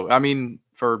 No, I mean,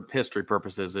 for history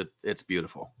purposes, it's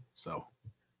beautiful. So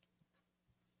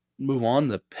move on.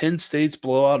 The Penn State's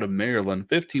blowout of Maryland,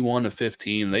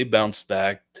 51-15. They bounced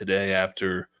back today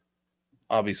after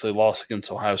obviously loss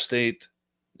against Ohio State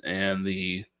and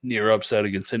the near upset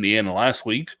against Indiana last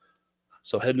week.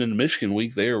 So heading into Michigan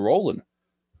week, they are rolling.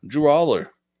 Drew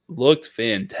Aller looked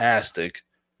fantastic.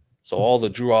 So all the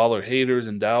Drew Aller haters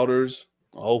and doubters,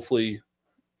 hopefully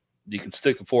you can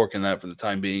stick a fork in that for the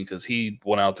time being because he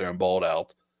went out there and balled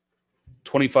out.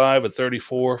 25 of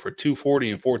 34 for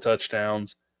 240 and 4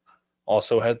 touchdowns.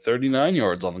 Also had 39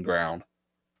 yards on the ground.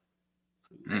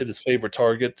 Hit his favorite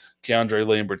target, Keandre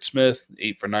Lambert-Smith,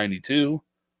 8 for 92.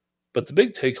 But the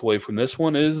big takeaway from this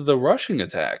one is the rushing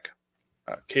attack.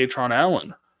 Katron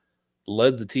Allen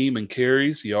led the team in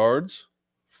carries, yards,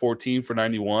 14 for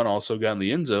 91, also got in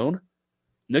the end zone.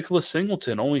 Nicholas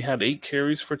Singleton only had 8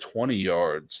 carries for 20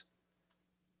 yards.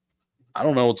 I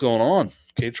don't know what's going on.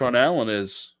 Katron Allen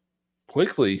is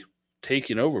quickly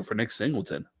taking over for Nick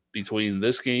Singleton. Between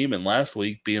this game and last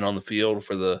week being on the field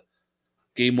for the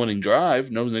game-winning drive,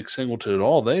 no Nick Singleton at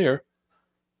all there.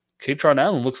 Katron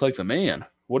Allen looks like the man.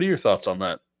 What are your thoughts on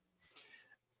that?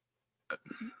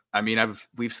 I mean,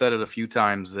 we've said it a few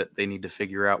times that they need to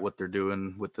figure out what they're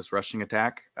doing with this rushing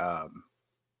attack.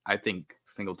 I think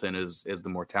Singleton is the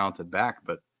more talented back,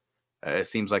 but it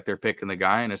seems like they're picking the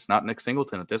guy, and it's not Nick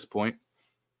Singleton at this point.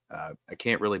 I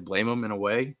can't really blame him in a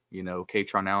way.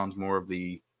 Katron Allen's more of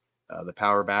the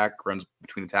power back, runs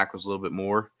between the tackles a little bit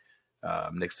more.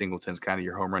 Nick Singleton's kind of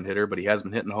your home run hitter, but he has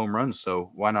been hitting home runs,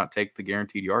 so why not take the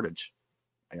guaranteed yardage?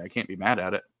 I can't be mad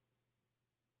at it.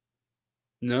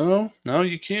 No,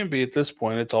 you can't be at this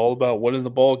point. It's all about winning the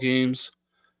ball games.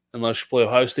 Unless you play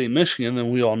Ohio State, Michigan,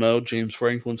 then we all know James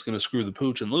Franklin's going to screw the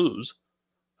pooch and lose.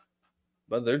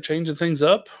 But they're changing things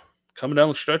up coming down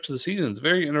the stretch of the season. It's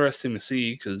very interesting to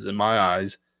see because in my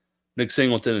eyes, Nick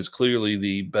Singleton is clearly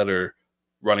the better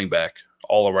running back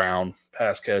all around,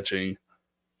 pass catching,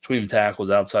 between the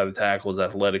tackles, outside the tackles,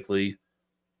 athletically.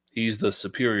 He's the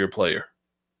superior player.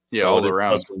 Yeah, so all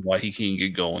around. Why he can't get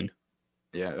going.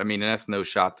 Yeah, I mean, and that's no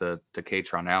shot to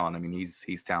Katron Allen. I mean,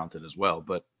 he's talented as well.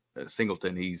 But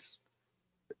Singleton, he's,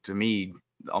 to me,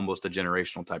 almost a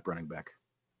generational type running back.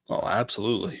 Oh,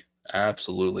 absolutely.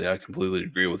 Absolutely. I completely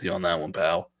agree with you on that one,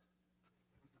 pal.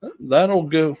 That'll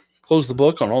go close the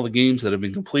book on all the games that have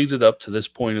been completed up to this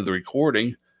point of the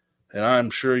recording. And I'm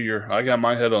sure I got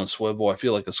my head on a swivel. I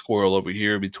feel like a squirrel over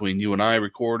here between you and I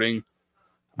recording.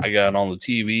 I got on the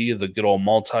TV, the good old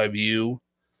multi-view.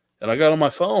 And I got on my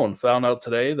phone, found out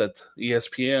today that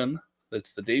ESPN,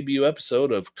 that's the debut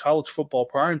episode of College Football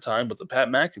Primetime with the Pat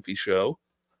McAfee Show,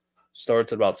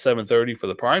 starts at about 7:30 for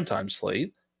the primetime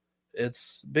slate.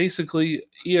 It's basically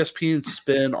ESPN's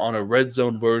spin on a red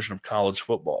zone version of college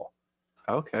football.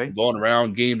 Okay. Going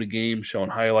around game to game, showing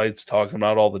highlights, talking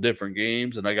about all the different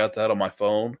games, and I got that on my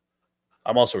phone.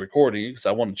 I'm also recording it because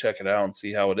I want to check it out and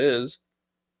see how it is,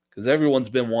 because everyone's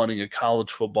been wanting a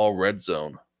college football red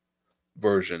zone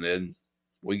version, and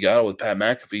we got it with Pat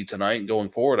McAfee tonight and going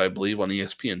forward, I believe, on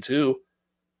ESPN2.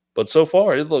 But so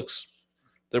far,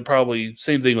 they're probably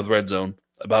same thing with red zone,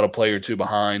 about a play or two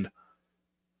behind.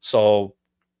 Saw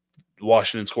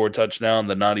Washington score a touchdown,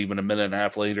 then not even a minute and a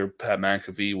half later, Pat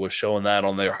McAfee was showing that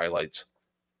on their highlights.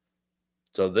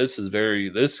 So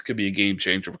this could be a game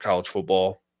changer for college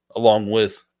football, along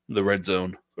with the red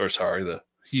zone, the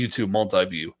YouTube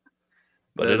multi-view.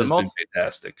 But it has been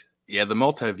fantastic. Yeah, the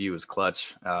multi-view is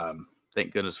clutch.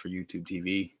 Thank goodness for YouTube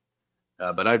TV.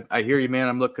 But I hear you, man.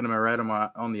 I'm looking at my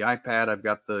on the iPad. I've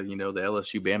got the the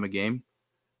LSU Bama game.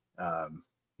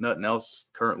 Nothing else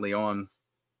currently on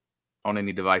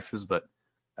any devices, but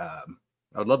I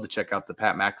would love to check out the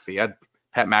Pat McAfee.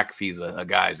 Pat McAfee's a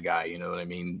guy's guy. You know what I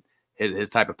mean? His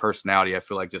type of personality, I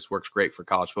feel like, just works great for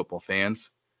college football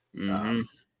fans. Mm-hmm.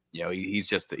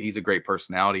 He's a great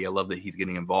personality. I love that he's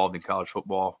getting involved in college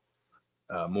football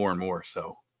more and more.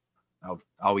 So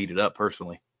I'll eat it up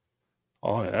personally.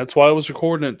 Oh, yeah, that's why I was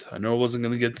recording it. I know I wasn't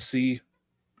going to get to see,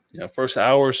 first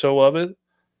hour or so of it.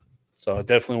 So I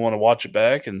definitely want to watch it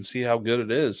back and see how good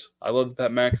it is. I love the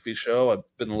Pat McAfee show. I've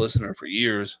been a listener for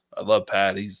years. I love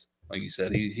Pat. He's, like you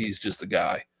said, he's just the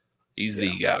guy. He's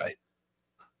the guy.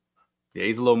 Yeah,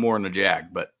 he's a little more in the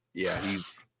jag, but yeah,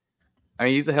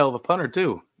 he's a hell of a punter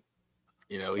too.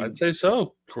 I'd say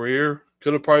so. Career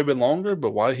could have probably been longer,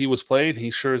 but while he was playing,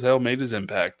 he sure as hell made his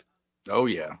impact. Oh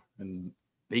yeah, and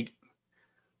if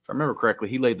I remember correctly,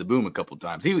 he laid the boom a couple of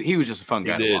times. He was just a fun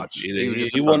guy to watch. He was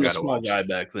just a fun guy to watch. Guy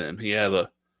back then. He had a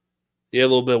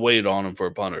little bit of weight on him for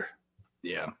a punter.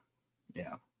 Yeah.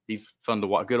 He's fun to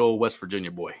watch. Good old West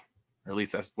Virginia boy, or at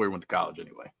least that's where he went to college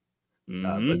anyway.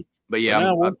 Mm-hmm. But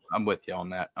yeah, I'm with you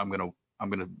on that. I'm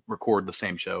gonna record the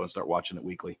same show and start watching it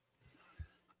weekly.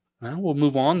 Now we'll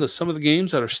move on to some of the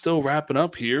games that are still wrapping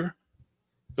up here.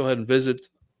 Go ahead and visit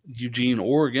Eugene,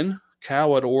 Oregon.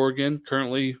 Cal at Oregon,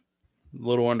 currently a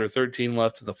little under 13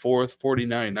 left in the fourth,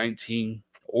 49-19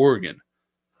 Oregon.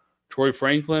 Troy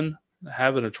Franklin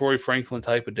having a Troy Franklin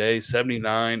type of day,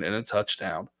 79 and a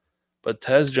touchdown. But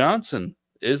Tez Johnson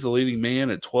is the leading man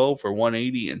at 12 for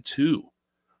 180 and 2.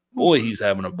 Boy, he's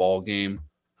having a ball game.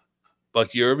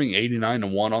 Bucky Irving,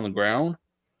 89-1 on the ground.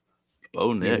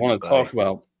 Bo Nix. You want to talk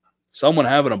about someone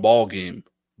having a ball game.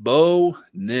 Bo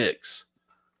Nix.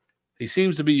 He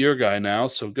seems to be your guy now,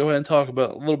 so go ahead and talk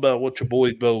about a little about what your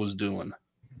boy Bo was doing.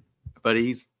 But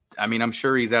I'm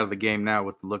sure he's out of the game now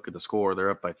with the look at the score.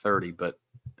 They're up by 30, but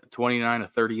 29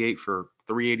 of 38 for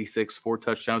 386, 4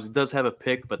 touchdowns. He does have a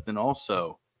pick, but then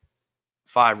also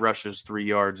 5 rushes, 3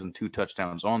 yards, and 2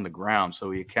 touchdowns on the ground.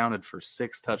 So he accounted for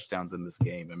 6 touchdowns in this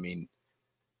game. I mean,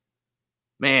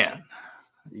 man,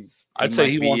 I'd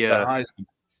say he wants the Heisman.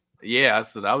 Yeah,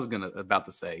 that's what I was about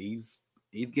to say. He's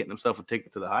getting himself a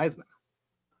ticket to the Heisman.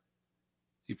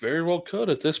 He very well could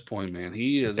at this point, man.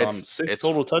 He is on 6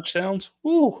 total touchdowns.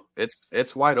 Woo!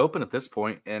 It's wide open at this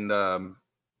point, and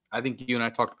I think you and I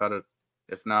talked about it.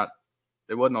 If not,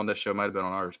 it wasn't on this show; it might have been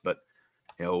on ours. But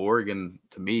Oregon,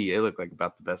 to me, they look like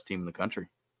about the best team in the country,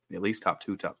 at least top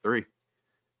 2, top 3.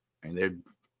 And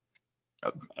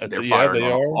they're firing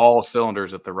on all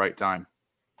cylinders at the right time.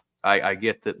 I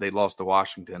get that they lost to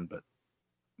Washington, but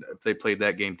if they played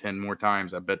that game 10 more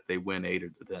times, I bet they win 8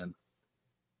 of the 10.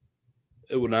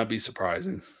 It would not be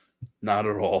surprising. Not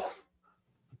at all.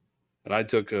 And I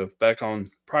took back on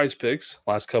Prize Picks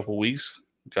last couple weeks,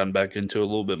 gotten back into it a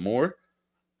little bit more.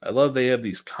 I love they have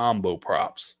these combo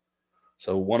props.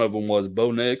 So one of them was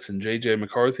Bo Nix and J.J.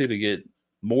 McCarthy to get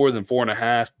more than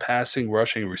 4.5 passing,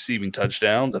 rushing, receiving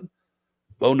touchdowns. And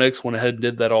Bo Nix went ahead and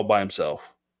did that all by himself.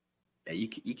 Yeah,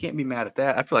 you can't be mad at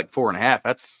that. I feel like 4.5.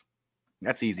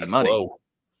 That's easy money. Low.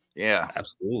 Yeah,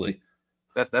 absolutely.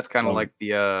 That's kind of like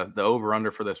the over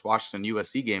under for this Washington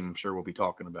USC game. I'm sure we'll be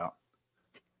talking about.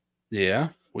 Yeah,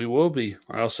 we will be.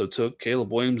 I also took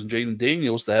Caleb Williams and Jaden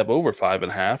Daniels to have over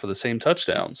 5.5 of the same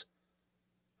touchdowns.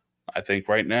 I think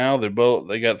right now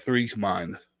they got 3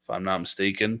 combined, if I'm not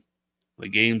mistaken. The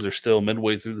games are still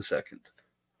midway through the second.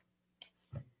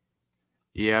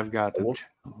 Yeah, I've got to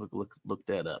look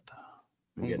that up.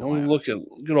 Look at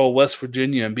good old West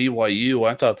Virginia and BYU.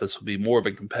 I thought this would be more of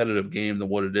a competitive game than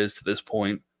what it is to this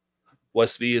point.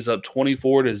 West V is up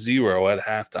 24-0 at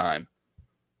halftime.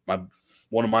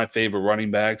 One of my favorite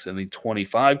running backs in the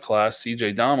 25 class,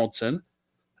 C.J. Donaldson,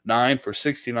 9 for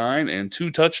 69 and 2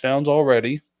 touchdowns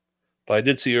already. But I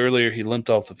did see earlier he limped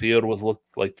off the field with what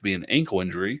looked like to be an ankle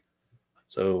injury.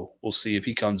 So we'll see if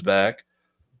he comes back.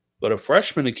 But a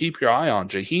freshman to keep your eye on,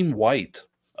 Jaheim White,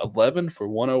 11 for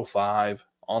 105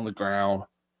 on the ground.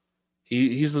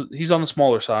 He's on the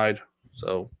smaller side,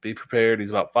 so be prepared. He's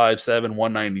about 5'7",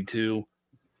 192,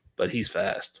 but he's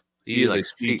fast. He is like a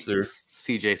speedster.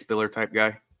 CJ Spiller type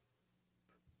guy?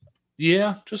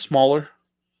 Yeah, just smaller.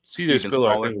 CJ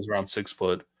Spiller, I think, was around 6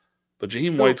 foot. But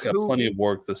Jaheim White's got plenty of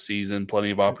work this season,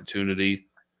 plenty of opportunity.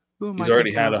 He's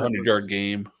already had a 100-yard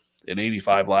game, an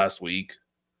 85 last week.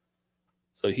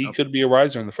 So he could be a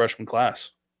riser in the freshman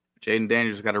class. Jaden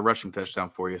Daniels got a rushing touchdown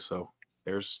for you, so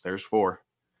there's 4.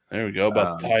 There we go.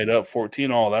 About to tie it up,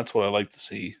 14-all. That's what I like to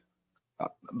see.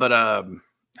 But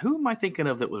who am I thinking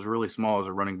of that was really small as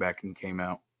a running back and came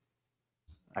out?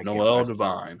 Noel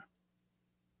Devine.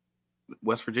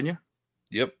 West Virginia?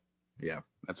 Yep. Yeah,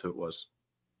 that's who it was.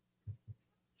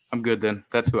 I'm good then.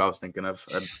 That's who I was thinking of.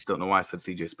 I don't know why I said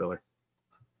CJ Spiller.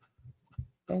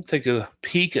 I'll take a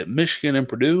peek at Michigan and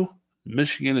Purdue.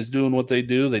 Michigan is doing what they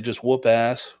do. They just whoop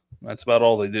ass. That's about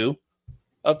all they do.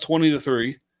 Up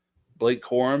 20-3. Blake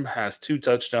Corum has 2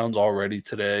 touchdowns already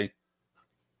today.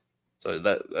 So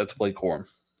that's Blake Corum.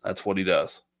 That's what he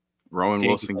does. Rowan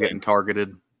Wilson getting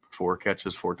targeted. 4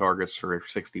 catches, 4 targets for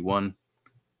 61.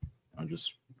 I'm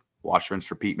just watch, rinse,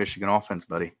 repeat Michigan offense,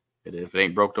 buddy. If it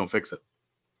ain't broke, don't fix it.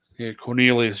 Yeah,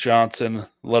 Cornelius Johnson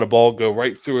let a ball go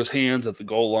right through his hands at the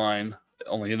goal line.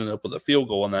 Only ended up with a field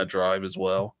goal on that drive as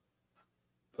well.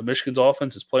 But Michigan's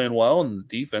offense is playing well, and the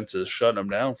defense is shutting them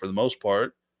down for the most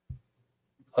part.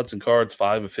 Hudson Card's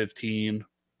 5 of 15.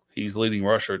 He's leading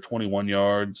rusher at 21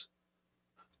 yards.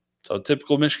 So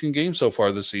typical Michigan game so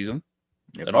far this season.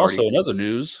 Yep, and also in other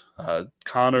news,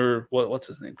 Connor, what's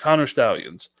his name? Connor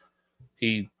Stallions.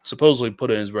 He supposedly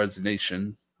put in his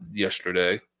resignation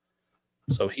yesterday.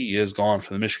 So he is gone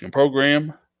for the Michigan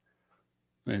program.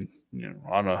 And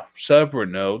on a separate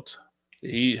note,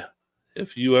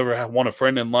 if you ever want a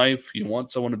friend in life, you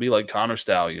want someone to be like Connor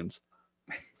Stallions.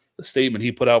 The statement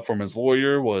he put out from his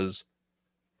lawyer was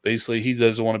basically he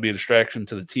doesn't want to be a distraction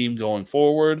to the team going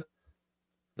forward,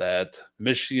 that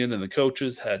Michigan and the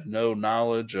coaches had no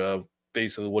knowledge of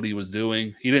basically what he was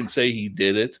doing. He didn't say he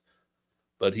did it,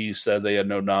 but he said they had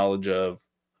no knowledge of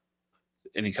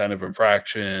any kind of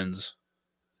infractions,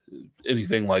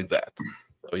 anything like that.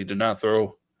 So he did not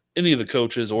throw any of the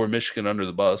coaches or Michigan under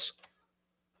the bus,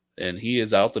 and he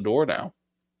is out the door now.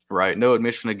 Right. No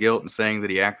admission of guilt and saying that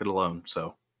he acted alone.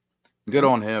 So good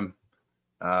on him.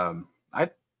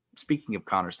 Speaking of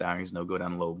Connor Stallions, go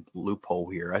down a little loophole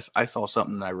here. I saw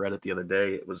something I read it the other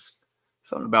day. It was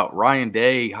something about Ryan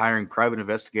Day hiring private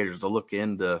investigators to look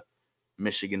into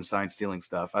Michigan sign stealing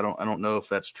stuff. I don't know if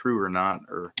that's true or not.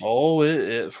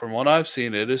 From what I've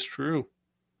seen, it is true.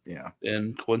 Yeah.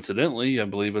 And coincidentally, I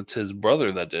believe it's his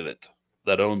brother that did it,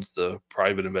 that owns the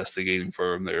private investigating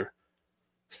firm. They're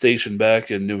stationed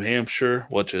back in New Hampshire,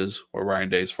 which is where Ryan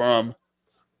Day's from.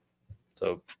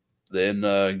 So then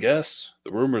I guess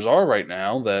the rumors are right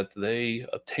now that they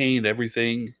obtained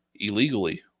everything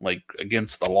illegally, like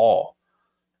against the law.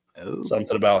 Oh.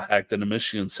 Something about hacked in the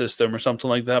Michigan system or something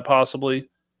like that, possibly.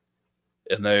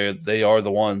 And they are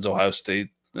the ones. Ohio State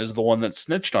is the one that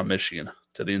snitched on Michigan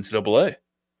to the NCAA.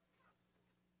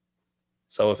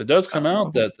 So if it does come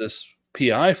out that this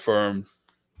PI firm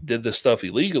did this stuff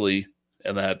illegally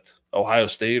and that Ohio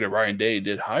State or Ryan Day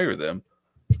did hire them,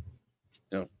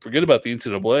 forget about the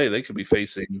NCAA. They could be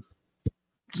facing,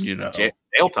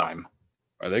 jail time,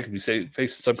 or they could be facing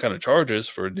some kind of charges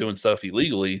for doing stuff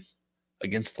illegally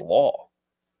against the law.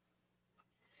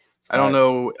 I don't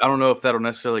know if that'll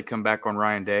necessarily come back on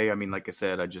Ryan Day. I mean, like I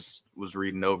said, I just was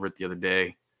reading over it the other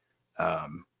day.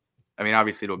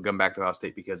 Obviously it'll come back to Ohio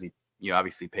State because he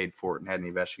obviously paid for it and had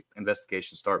an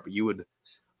investigation start. But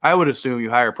I would assume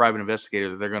you hire a private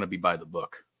investigator, they're going to be by the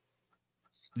book.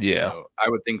 Yeah. I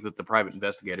would think that the private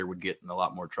investigator would get in a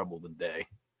lot more trouble than Day.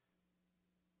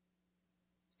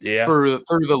 Yeah. Through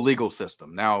the legal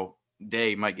system. Now,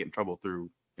 Day might get in trouble through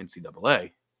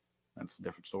NCAA. That's a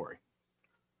different story.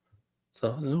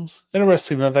 So it was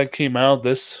interesting that came out.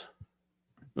 This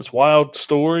wild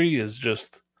story is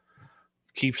just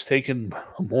keeps taking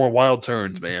more wild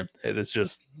turns, man. It's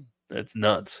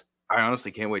nuts. I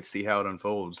honestly can't wait to see how it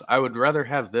unfolds. I would rather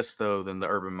have this, though, than the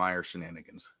Urban Meyer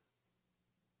shenanigans.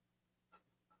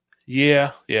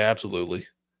 Yeah, absolutely.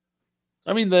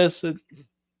 I mean,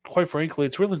 quite frankly,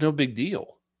 it's really no big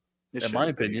deal, in my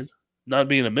opinion. Not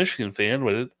being a Michigan fan,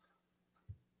 but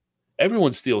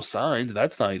everyone steals signs.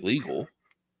 That's not illegal.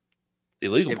 The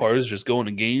illegal part is just going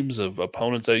to games of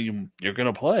opponents that you're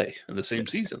going to play in the same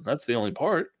season. That's the only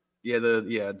part. Yeah,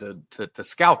 to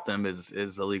scout them is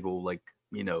illegal. Like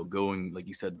going, like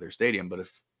you said, to their stadium. But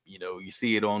if you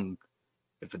see it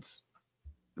if it's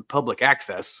public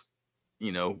access,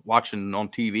 watching on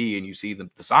TV and you see the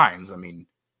signs. I mean,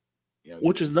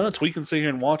 which is nuts. We can sit here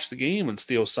and watch the game and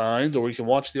steal signs, or we can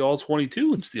watch the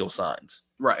All-22 and steal signs.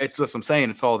 Right. It's what I'm saying.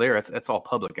 It's all there. It's all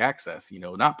public access.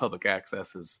 Not public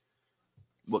access is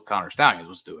what Connor Stallions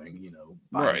was doing.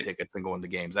 Buying tickets and going to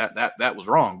games. That was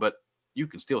wrong. But you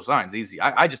can steal signs easy.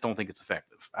 I just don't think it's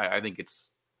effective. I don't think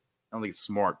it's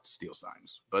smart to steal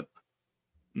signs. But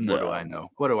no.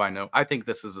 What do I know? I think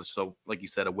this is like you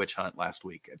said, a witch hunt last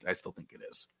week. I still think it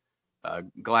is.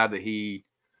 Glad that he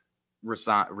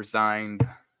resigned. That's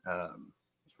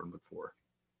what I'm looking for.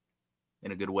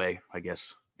 In a good way, I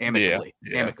guess. Amicably.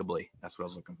 Yeah. Amicably. That's what I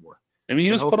was looking for. I mean,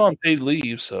 he was put on paid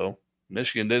leave, so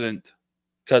Michigan didn't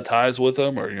cut ties with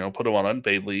him or, put him on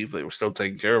unpaid leave, they were still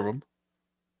taking care of him.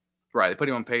 Right. They put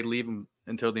him on paid leave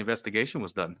until the investigation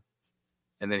was done.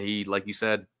 And then he, like you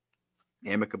said,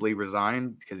 amicably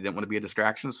resigned because he didn't want to be a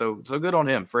distraction. So good on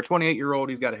him. For a 28-year-old,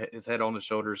 he's got his head on his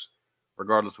shoulders,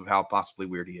 regardless of how possibly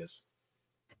weird he is.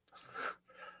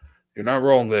 You're not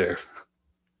wrong there.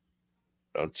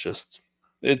 It's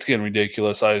getting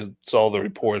ridiculous. I saw the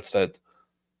reports that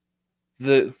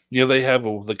the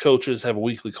coaches have a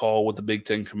weekly call with the Big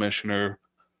Ten commissioner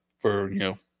for,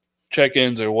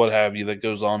 check-ins or what have you that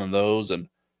goes on in those. And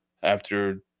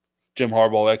after Jim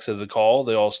Harbaugh exited the call,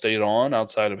 they all stayed on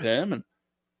outside of him and,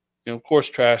 of course,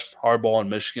 trashed Harbaugh in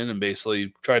Michigan and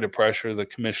basically tried to pressure the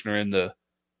commissioner into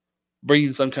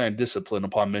bringing some kind of discipline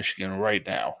upon Michigan right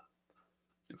now.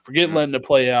 Forget letting it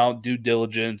play out, due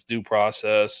diligence, due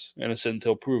process, innocent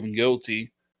until proven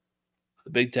guilty.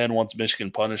 The Big Ten wants Michigan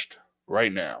punished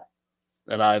right now.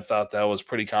 And I thought that was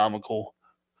pretty comical.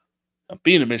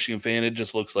 Being a Michigan fan, it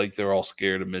just looks like they're all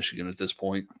scared of Michigan at this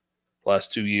point.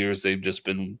 Last 2 years, they've just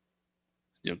been,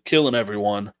 killing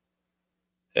everyone.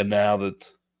 And now that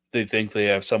they think they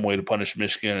have some way to punish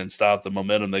Michigan and stop the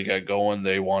momentum they got going,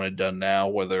 they want it done now,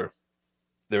 whether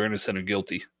they're innocent or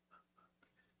guilty.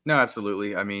 No,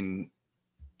 absolutely. I mean,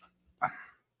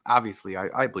 obviously,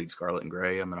 I bleed scarlet and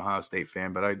gray. I'm an Ohio State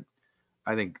fan, but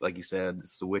I think, like you said,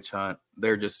 this is a witch hunt.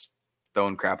 They're just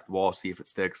throwing crap at the wall, see if it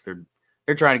sticks.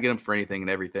 They're trying to get them for anything and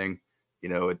everything.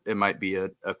 It might be a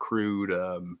crude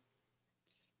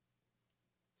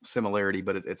similarity,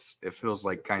 but it feels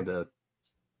like kind of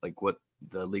like what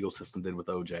the legal system did with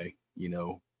OJ.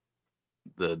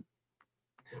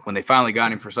 When they finally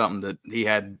got him for something that he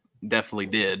had definitely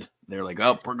did, they're like,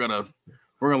 oh, we're gonna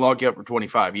lock you up for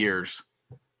 25 years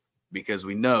because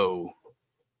we know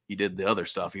you did the other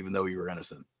stuff, even though you were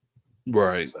innocent.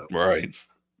 Right, right.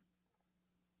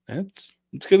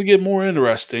 It's going to get more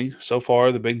interesting. So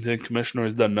far, the Big Ten commissioner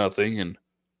has done nothing, and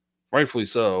rightfully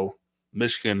so.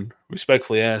 Michigan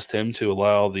respectfully asked him to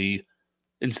allow the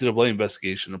NCAA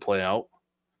investigation to play out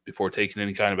before taking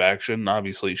any kind of action.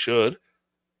 Obviously, he should.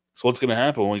 So what's going to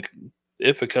happen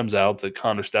if it comes out that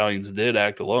Connor Stallions did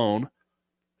act alone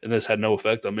and this had no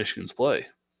effect on Michigan's play?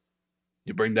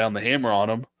 You bring down the hammer on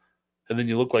him, and then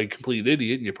you look like a complete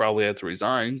idiot, and you probably have to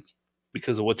resign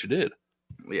because of what you did.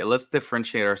 Yeah, let's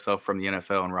differentiate ourselves from the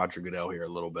NFL and Roger Goodell here a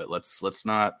little bit. Let's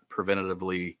not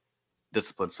preventatively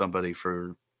discipline somebody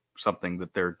for something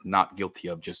that they're not guilty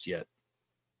of just yet.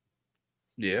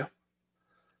 Yeah.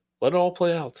 Let it all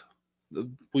play out.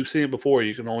 We've seen it before.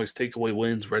 You can always take away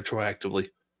wins retroactively.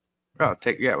 Oh,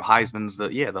 Heisman's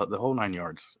the whole 9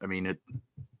 yards. I mean, it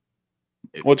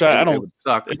would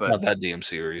suck. It's not that damn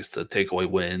serious to take away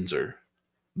wins or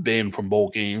ban from bowl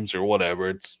games or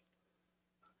whatever.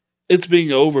 It's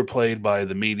being overplayed by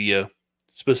the media,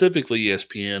 specifically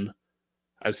ESPN.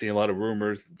 I've seen a lot of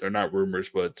rumors. They're not rumors,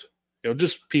 but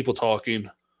just people talking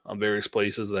on various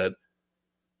places that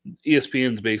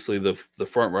ESPN's basically the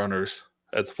front runners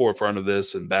at the forefront of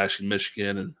this and bashing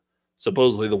Michigan and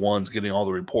supposedly the ones getting all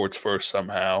the reports first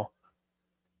somehow.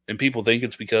 And people think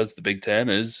it's because the Big Ten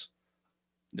is,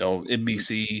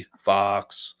 NBC,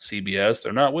 Fox, CBS.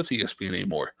 They're not with ESPN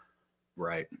anymore.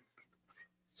 Right.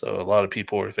 So a lot of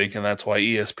people are thinking that's why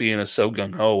ESPN is so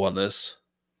gung-ho on this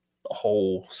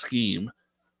whole scheme.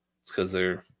 It's because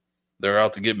they're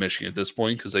out to get Michigan at this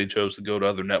point because they chose to go to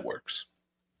other networks.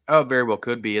 Oh, very well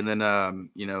could be. And then,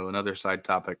 another side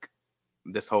topic,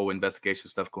 this whole investigation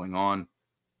stuff going on,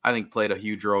 I think played a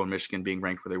huge role in Michigan being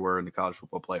ranked where they were in the college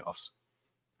football playoffs.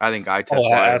 I think eye test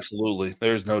wise, absolutely.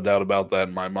 There's no doubt about that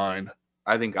in my mind.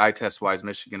 I think eye test wise,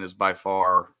 Michigan is by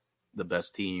far the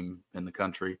best team in the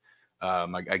country.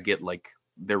 I get like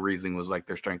their reasoning was like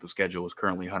their strength of schedule was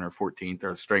currently 114th,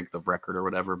 their strength of record or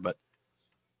whatever. But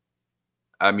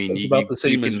I mean, it's about the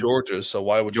same as Georgia. So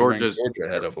why would you rank Georgia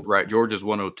ahead of them? Right, Georgia's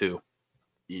 102.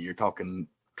 You're talking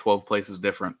 12 places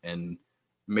different, and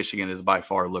Michigan has by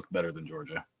far looked better than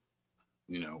Georgia.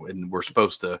 And we're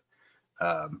supposed to.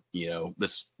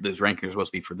 This ranking is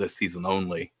supposed to be for this season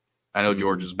only. I know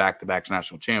Georgia's back-to-back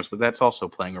national champs, but that's also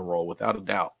playing a role without a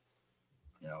doubt.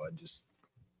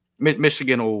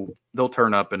 Michigan they'll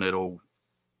turn up and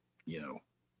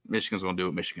Michigan's going to do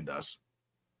what Michigan does.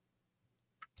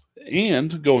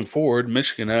 And going forward,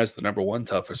 Michigan has the number one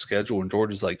toughest schedule, and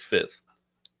Georgia's like fifth.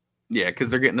 Yeah, because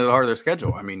they're getting to the heart of their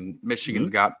schedule. I mean, Michigan's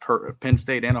got Penn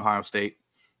State and Ohio State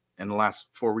in the last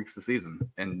 4 weeks of the season.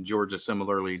 And Georgia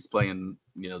similarly is playing,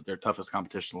 their toughest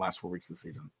competition the last 4 weeks of the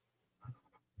season.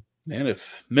 And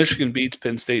if Michigan beats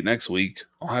Penn State next week,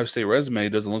 Ohio State resume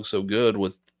doesn't look so good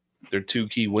with their two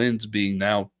key wins being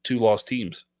now two lost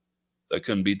teams that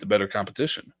couldn't beat the better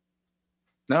competition.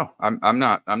 No, I'm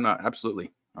not.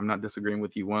 Absolutely. I'm not disagreeing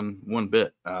with you one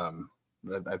bit. I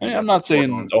think I'm not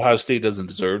saying Ohio State doesn't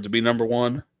deserve to be number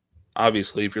one.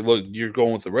 Obviously, if you're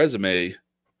going with the resume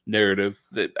narrative,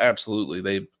 that absolutely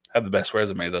they have the best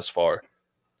resume thus far.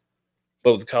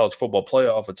 But with the college football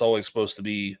playoff, it's always supposed to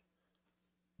be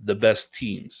the best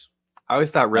teams. I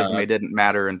always thought resume didn't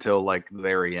matter until like the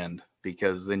very end,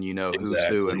 because then you know who's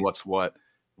who and what's what.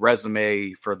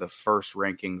 Resume for the first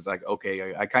rankings, like,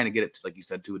 okay, I kind of get it, like you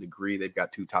said, to a degree. They've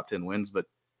got 2 top 10 wins, but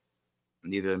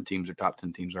neither of them teams are top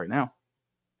 10 teams right now.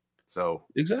 So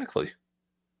exactly.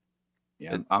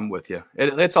 Yeah, I'm with you.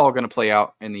 It's all going to play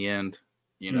out in the end.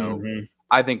 You know,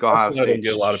 I think Ohio State. I don't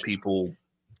get a lot of people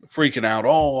freaking out.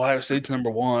 Oh, Ohio State's number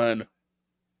one.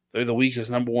 They're the weakest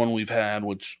number one we've had,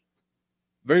 which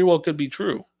very well could be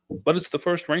true. But it's the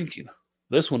first ranking.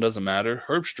 This one doesn't matter.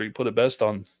 Herb Street put it best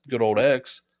on good old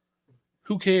X.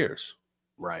 Who cares?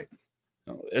 Right.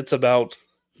 It's about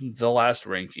the last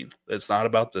ranking. It's not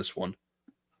about this one.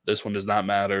 This one does not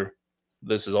matter.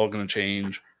 This is all going to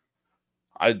change.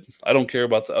 I don't care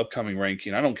about the upcoming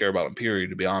ranking. I don't care about them,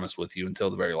 period, to be honest with you, until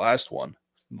the very last one,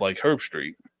 like Herb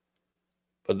Street.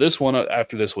 But this one,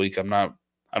 after this week, I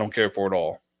don't care for it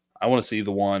all. I want to see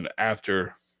the one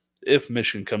after, if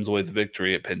Michigan comes away with the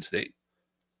victory at Penn State.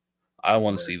 I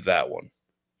want to see that one.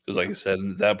 Because like I said,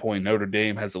 at that point, Notre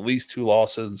Dame has at least 2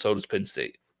 losses, and so does Penn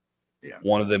State. Yeah.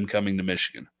 One of them coming to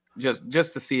Michigan.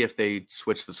 Just to see if they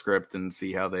switch the script and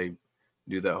see how they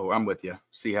do that. I'm with you.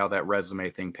 See how that resume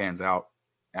thing pans out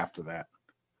after that.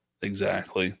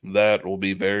 Exactly. That will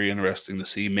be very interesting to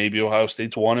see. Maybe Ohio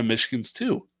State's 1 and Michigan's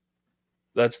 2.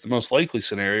 That's the most likely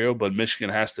scenario, but Michigan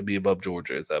has to be above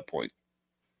Georgia at that point.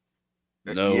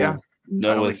 No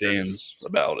ifs, ands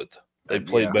about it. They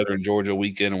played better in Georgia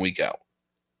week in and week out.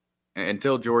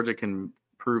 Until Georgia can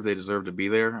prove they deserve to be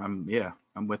there, I'm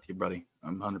with you, buddy.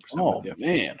 I'm 100% with you. Oh,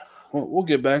 man. Well, we'll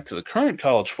get back to the current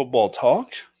college football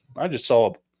talk. I just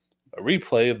saw a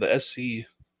replay of the SC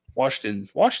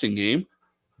Washington game.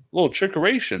 A little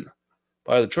trickeration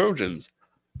by the Trojans.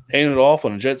 Handed it off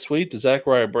on a jet sweep to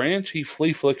Zachariah Branch. He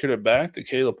flea flickered it back to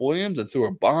Caleb Williams and threw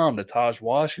a bomb to Taj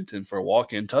Washington for a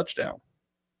walk-in touchdown.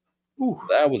 Ooh,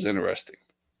 that was interesting.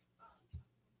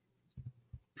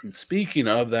 And speaking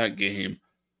of that game,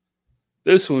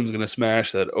 this one's going to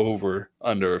smash that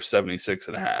over-under of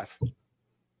 76.5.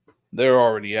 They're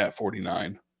already at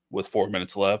 49 with 4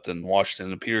 minutes left, and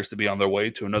Washington appears to be on their way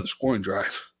to another scoring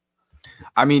drive.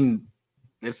 I mean,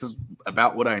 this is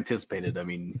about what I anticipated. I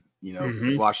mean,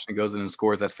 if Washington goes in and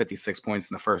scores, that's 56 points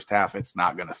in the first half. It's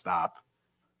not going to stop.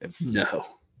 No.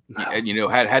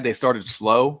 Had they started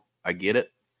slow, I get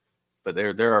it, but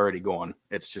they're already going.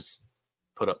 It's just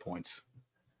put up points.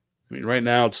 I mean, right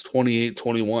now it's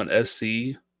 28-21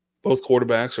 SC. Both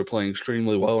quarterbacks are playing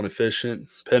extremely well and efficient.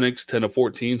 Penix, 10 of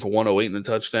 14 for 108 and a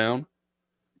touchdown.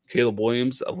 Caleb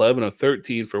Williams, 11 of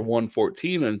 13 for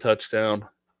 114 and a touchdown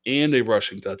and a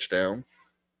rushing touchdown.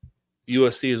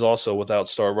 USC is also without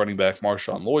star running back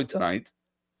Marshawn Lloyd tonight.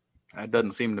 That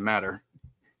doesn't seem to matter.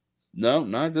 No,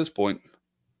 not at this point.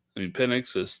 I mean,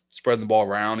 Penix is spreading the ball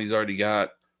around. He's already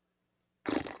got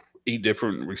 8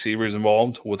 different receivers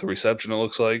involved with a reception, it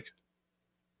looks like.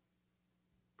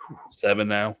 7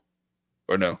 now.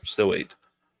 Or no, still 8.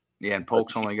 Yeah, and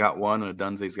Polk's only got 1, and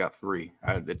Dunze's got 3.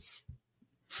 It's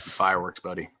fireworks,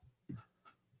 buddy.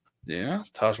 Yeah,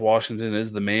 Taj Washington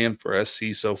is the man for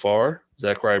SC so far.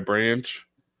 Zachariah Branch,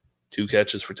 2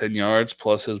 catches for 10 yards,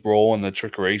 plus his role in the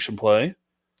trickeration play.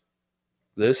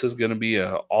 This is going to be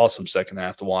an awesome second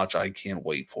half to watch. I can't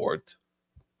wait for it.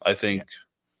 I think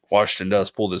Washington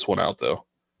does pull this one out, though.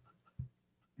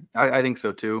 I think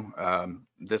so, too.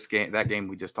 That game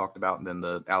we just talked about, and then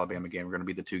the Alabama game are going to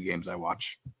be the 2 games I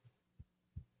watch.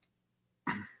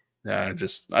 Yeah,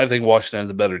 I think Washington has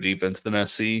a better defense than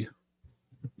SC.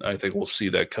 I think we'll see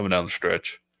that coming down the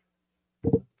stretch.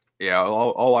 Yeah,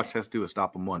 all Washington has to do is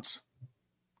stop them once,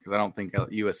 because I don't think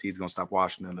USC is going to stop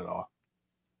Washington at all.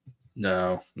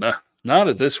 No, not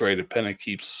at this rate if Penix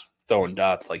keeps throwing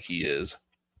dots like he is.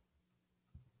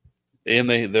 And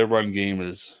their run game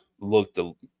has looked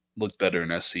better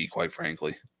in SC, quite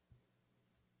frankly.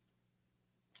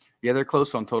 Yeah, they're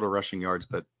close on total rushing yards,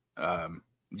 but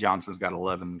Johnson's got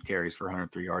 11 carries for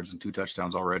 103 yards and 2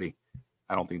 touchdowns already.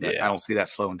 I don't see that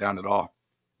slowing down at all.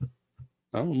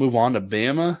 Well, we'll move on to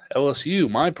Bama, LSU,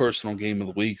 my personal game of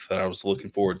the week that I was looking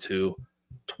forward to.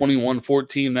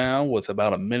 21-14 now with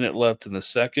about a minute left in the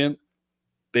second.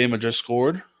 Bama just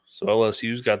scored, so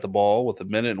LSU's got the ball with a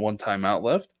minute and 1 timeout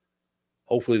left.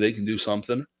 Hopefully they can do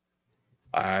something.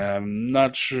 I'm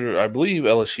not sure. I believe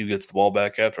LSU gets the ball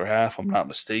back after half. I'm not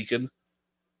mistaken.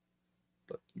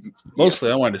 Mostly,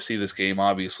 Yes. I wanted to see this game.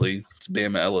 Obviously, it's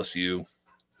Bama LSU.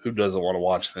 Who doesn't want to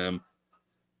watch them?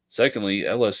 Secondly,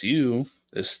 LSU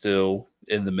is still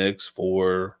in the mix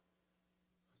for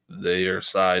their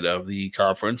side of the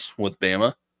conference with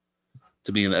Bama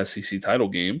to be in the SEC title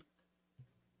game.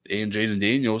 And Jaden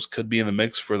Daniels could be in the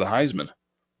mix for the Heisman.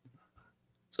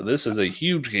 So this is a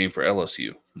huge game for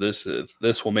LSU. This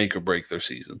will make or break their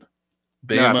season.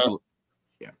 No, Bama, absolutely.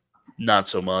 Yeah. not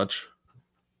so much.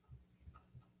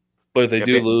 But if they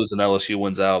do lose and LSU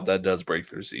wins out, that does break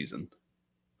their season.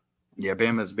 Yeah,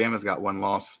 Bama's got one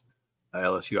loss.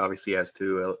 LSU obviously has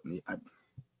two. I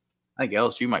think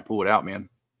LSU might pull it out, man.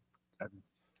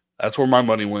 That's where my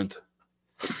money went.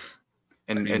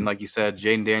 And like you said,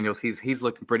 Jaden Daniels, he's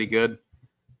looking pretty good.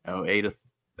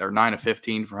 9 of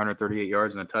 15 for 138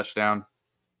 yards and a touchdown,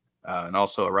 and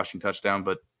also a rushing touchdown.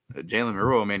 But Jalen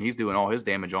Milroe, man, he's doing all his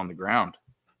damage on the ground.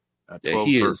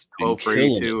 12 for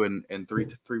 82 and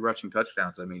three rushing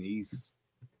touchdowns. I mean,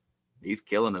 he's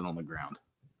killing it on the ground.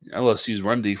 LSU's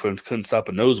run defense couldn't stop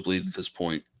a nosebleed at this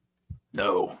point.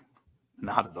 No,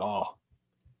 not at all.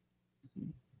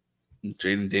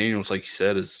 Jaden Daniels, like you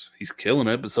said, he's killing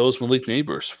it, but so is Malik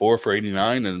Neighbors. 4 for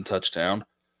 89 and a touchdown.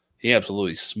 He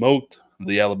absolutely smoked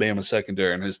the Alabama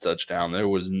secondary in his touchdown.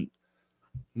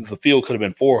 The field could have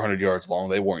been 400 yards long.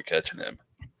 They weren't catching him.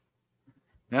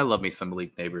 I love me some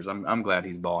Malik Neighbors. I'm glad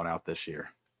he's balling out this year.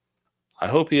 I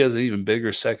hope he has an even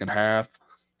bigger second half.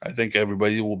 I think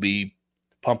everybody will be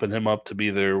pumping him up to be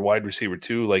their wide receiver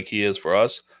too, like he is for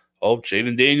us. Oh,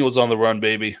 Jaden Daniels on the run,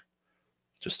 baby.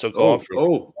 Just took off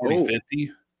for 40-50.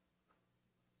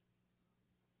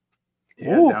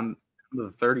 Yeah, down to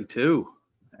the 32.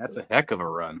 That's a heck of a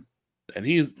run. And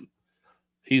he's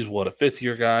what, a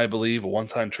fifth-year guy, I believe, a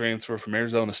one-time transfer from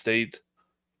Arizona State.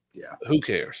 Yeah. Who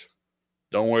cares?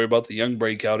 Don't worry about the young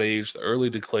breakout age, the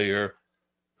early declare.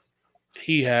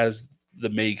 He has the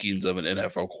makings of an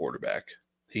NFL quarterback.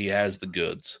 He has the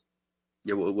goods.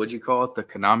 Yeah, would you call it the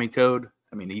Konami code?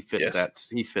 I mean, he fits that.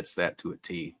 He fits that to a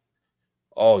T.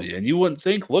 Oh, yeah, and you wouldn't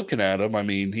think looking at him. I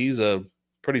mean, he's a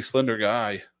pretty slender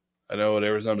guy. I know at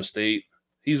Arizona State,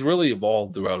 he's really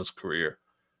evolved throughout his career.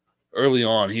 Early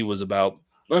on, he was about,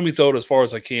 let me throw it as far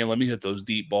as I can. Let me hit those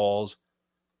deep balls.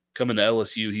 Coming to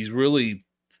LSU, he's really,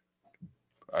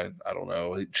 I don't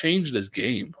know, he changed his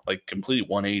game, like complete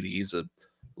 180. He's a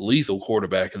lethal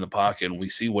quarterback in the pocket, and we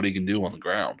see what he can do on the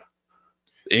ground.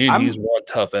 And he's one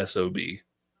tough SOB.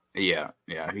 Yeah,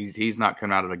 he's not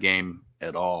coming out of the game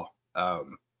at all.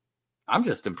 I'm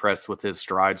just impressed with his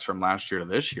strides from last year to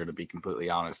this year, to be completely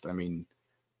honest. I mean,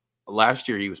 last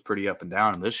year he was pretty up and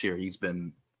down, and this year he's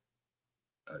been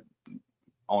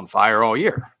on fire all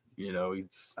year. You know,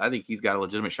 I think he's got a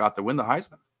legitimate shot to win the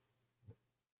Heisman.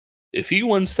 If he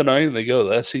wins tonight and they go to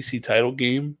the SEC title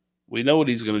game, we know what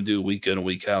he's going to do week in and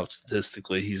week out.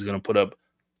 Statistically, he's going to put up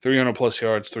 300-plus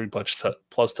yards,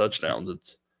 3+ touchdowns.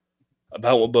 It's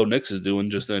about what Bo Nix is doing,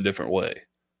 just in a different way.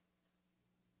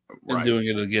 Right. And doing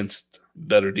it against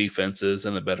better defenses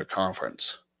and a better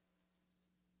conference.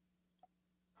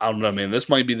 I don't know, man. This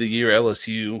might be the year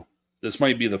LSU. This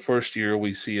might be the first year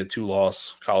we see a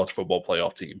 2-loss college football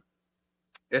playoff team.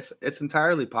 It's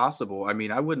entirely possible. I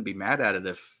mean, I wouldn't be mad at it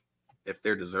if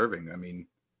they're deserving. I mean,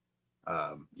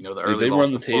 the early if they loss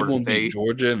run the to table Florida and beat State,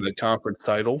 Georgia in the conference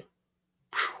title.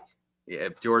 yeah,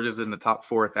 if Georgia's in the top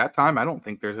 4 at that time, I don't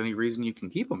think there's any reason you can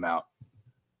keep them out.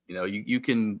 You know, you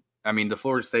can. I mean, the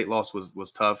Florida State loss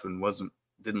was tough and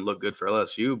didn't look good for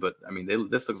LSU, but I mean,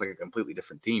 this looks like a completely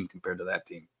different team compared to that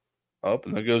team. Oh,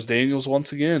 and there goes Daniels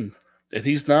once again. And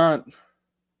he's not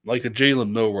like a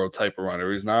Jalen Milroe type of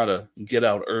runner. He's not a get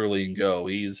out early and go.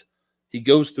 He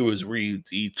goes through his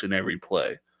reads each and every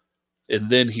play, and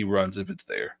then he runs if it's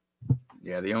there.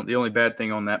 Yeah, the only bad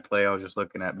thing on that play I was just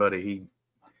looking at, buddy,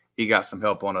 he got some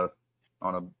help on a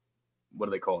what do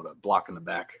they call it, a block in the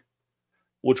back,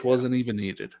 which wasn't even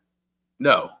needed.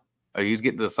 No, he was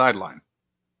getting to the sideline.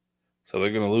 So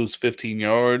they're going to lose 15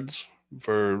 yards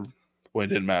for when it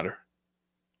didn't matter.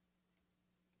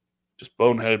 Just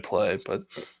boneheaded play, but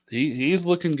he's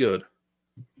looking good.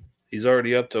 He's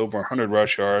already up to over 100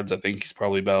 rush yards. I think he's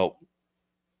probably about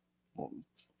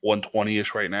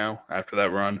 120-ish right now after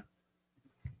that run.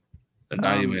 And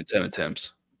not even at 10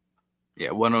 attempts.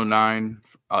 Yeah, 109,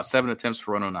 7 attempts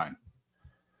for 109.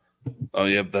 Oh,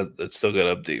 yeah, that's still got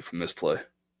to update from this play.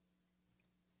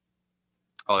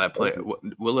 Oh, that play.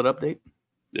 Will it update?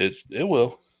 It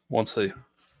will. Once they.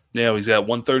 Yeah, he's got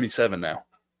 137 now.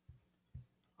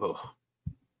 Oh.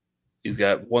 He's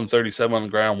got 137 on the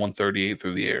ground, 138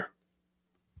 through the air.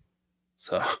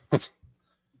 So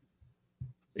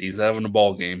he's having a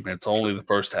ball game. It's only the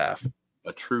first half.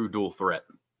 A true dual threat.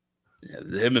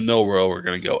 Yeah, him and Milrow are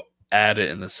going to go at it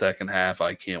in the second half.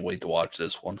 I can't wait to watch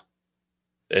this one.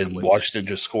 And Washington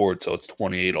just scored, so it's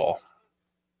 28-all.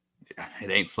 Yeah, it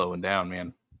ain't slowing down,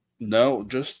 man. No,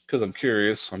 just because I'm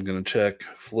curious, I'm going to check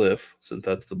Fliff, since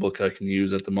that's the book I can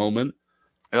use at the moment.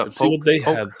 And see what they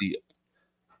had.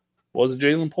 Was it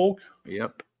Jalen Polk?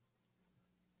 Yep.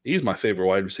 He's my favorite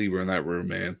wide receiver in that room,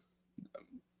 man.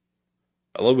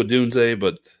 I love Odunze,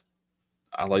 but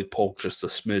I like Polk just a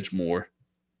smidge more.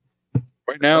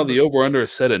 Right now, the over-under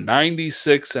is set at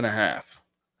 96.5.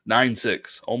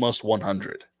 9-6, almost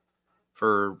 100.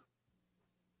 For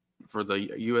the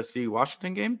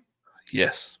USC-Washington game?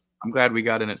 Yes. I'm glad we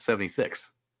got in at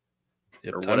 76.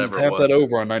 Yep, or time whatever to tap that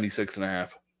over on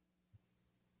 96.5.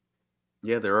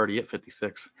 Yeah, they're already at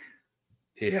 56.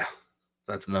 Yeah,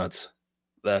 that's nuts.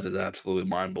 That is absolutely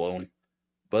mind-blowing.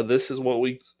 But this is what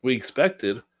we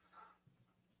expected,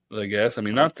 I guess. I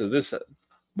mean, not to this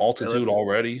multitude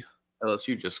already.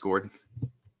 LSU just scored.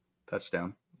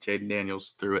 Touchdown. Jaden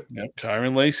Daniels threw it. Yep,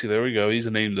 Kyron Lacey. There we go. He's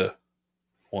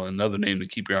another name to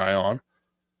keep your eye on.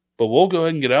 But we'll go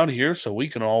ahead and get out of here so we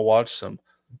can all watch some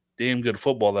damn good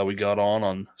football that we got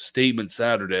on Statement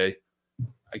Saturday.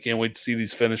 I can't wait to see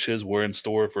these finishes. We're in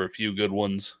store for a few good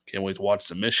ones. Can't wait to watch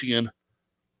some Michigan.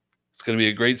 It's going to be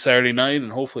a great Saturday night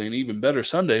and hopefully an even better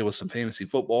Sunday with some fantasy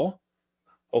football.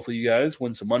 Hopefully you guys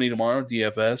win some money tomorrow,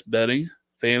 DFS, betting,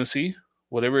 fantasy,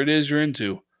 whatever it is you're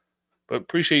into. But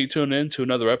appreciate you tuning in to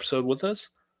another episode with us.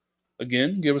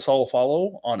 Again, give us all a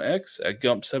follow on X at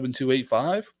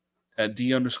Gump7285, at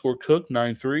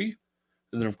D_Cook93,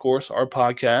 and then, of course, our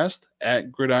podcast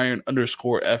at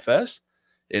Gridiron_FS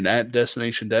and at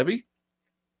Destination Devi.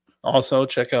 Also,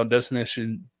 check out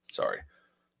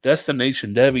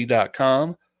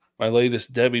DestinationDevi.com. My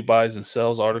latest Devi buys and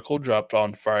sells article dropped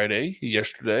on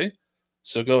yesterday.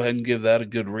 So go ahead and give that a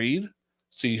good read.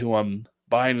 See who I'm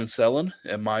buying and selling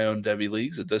in my own Devi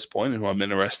leagues at this point and who I'm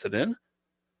interested in.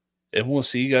 And we'll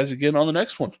see you guys again on the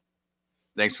next one.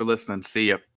 Thanks for listening. See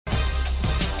ya.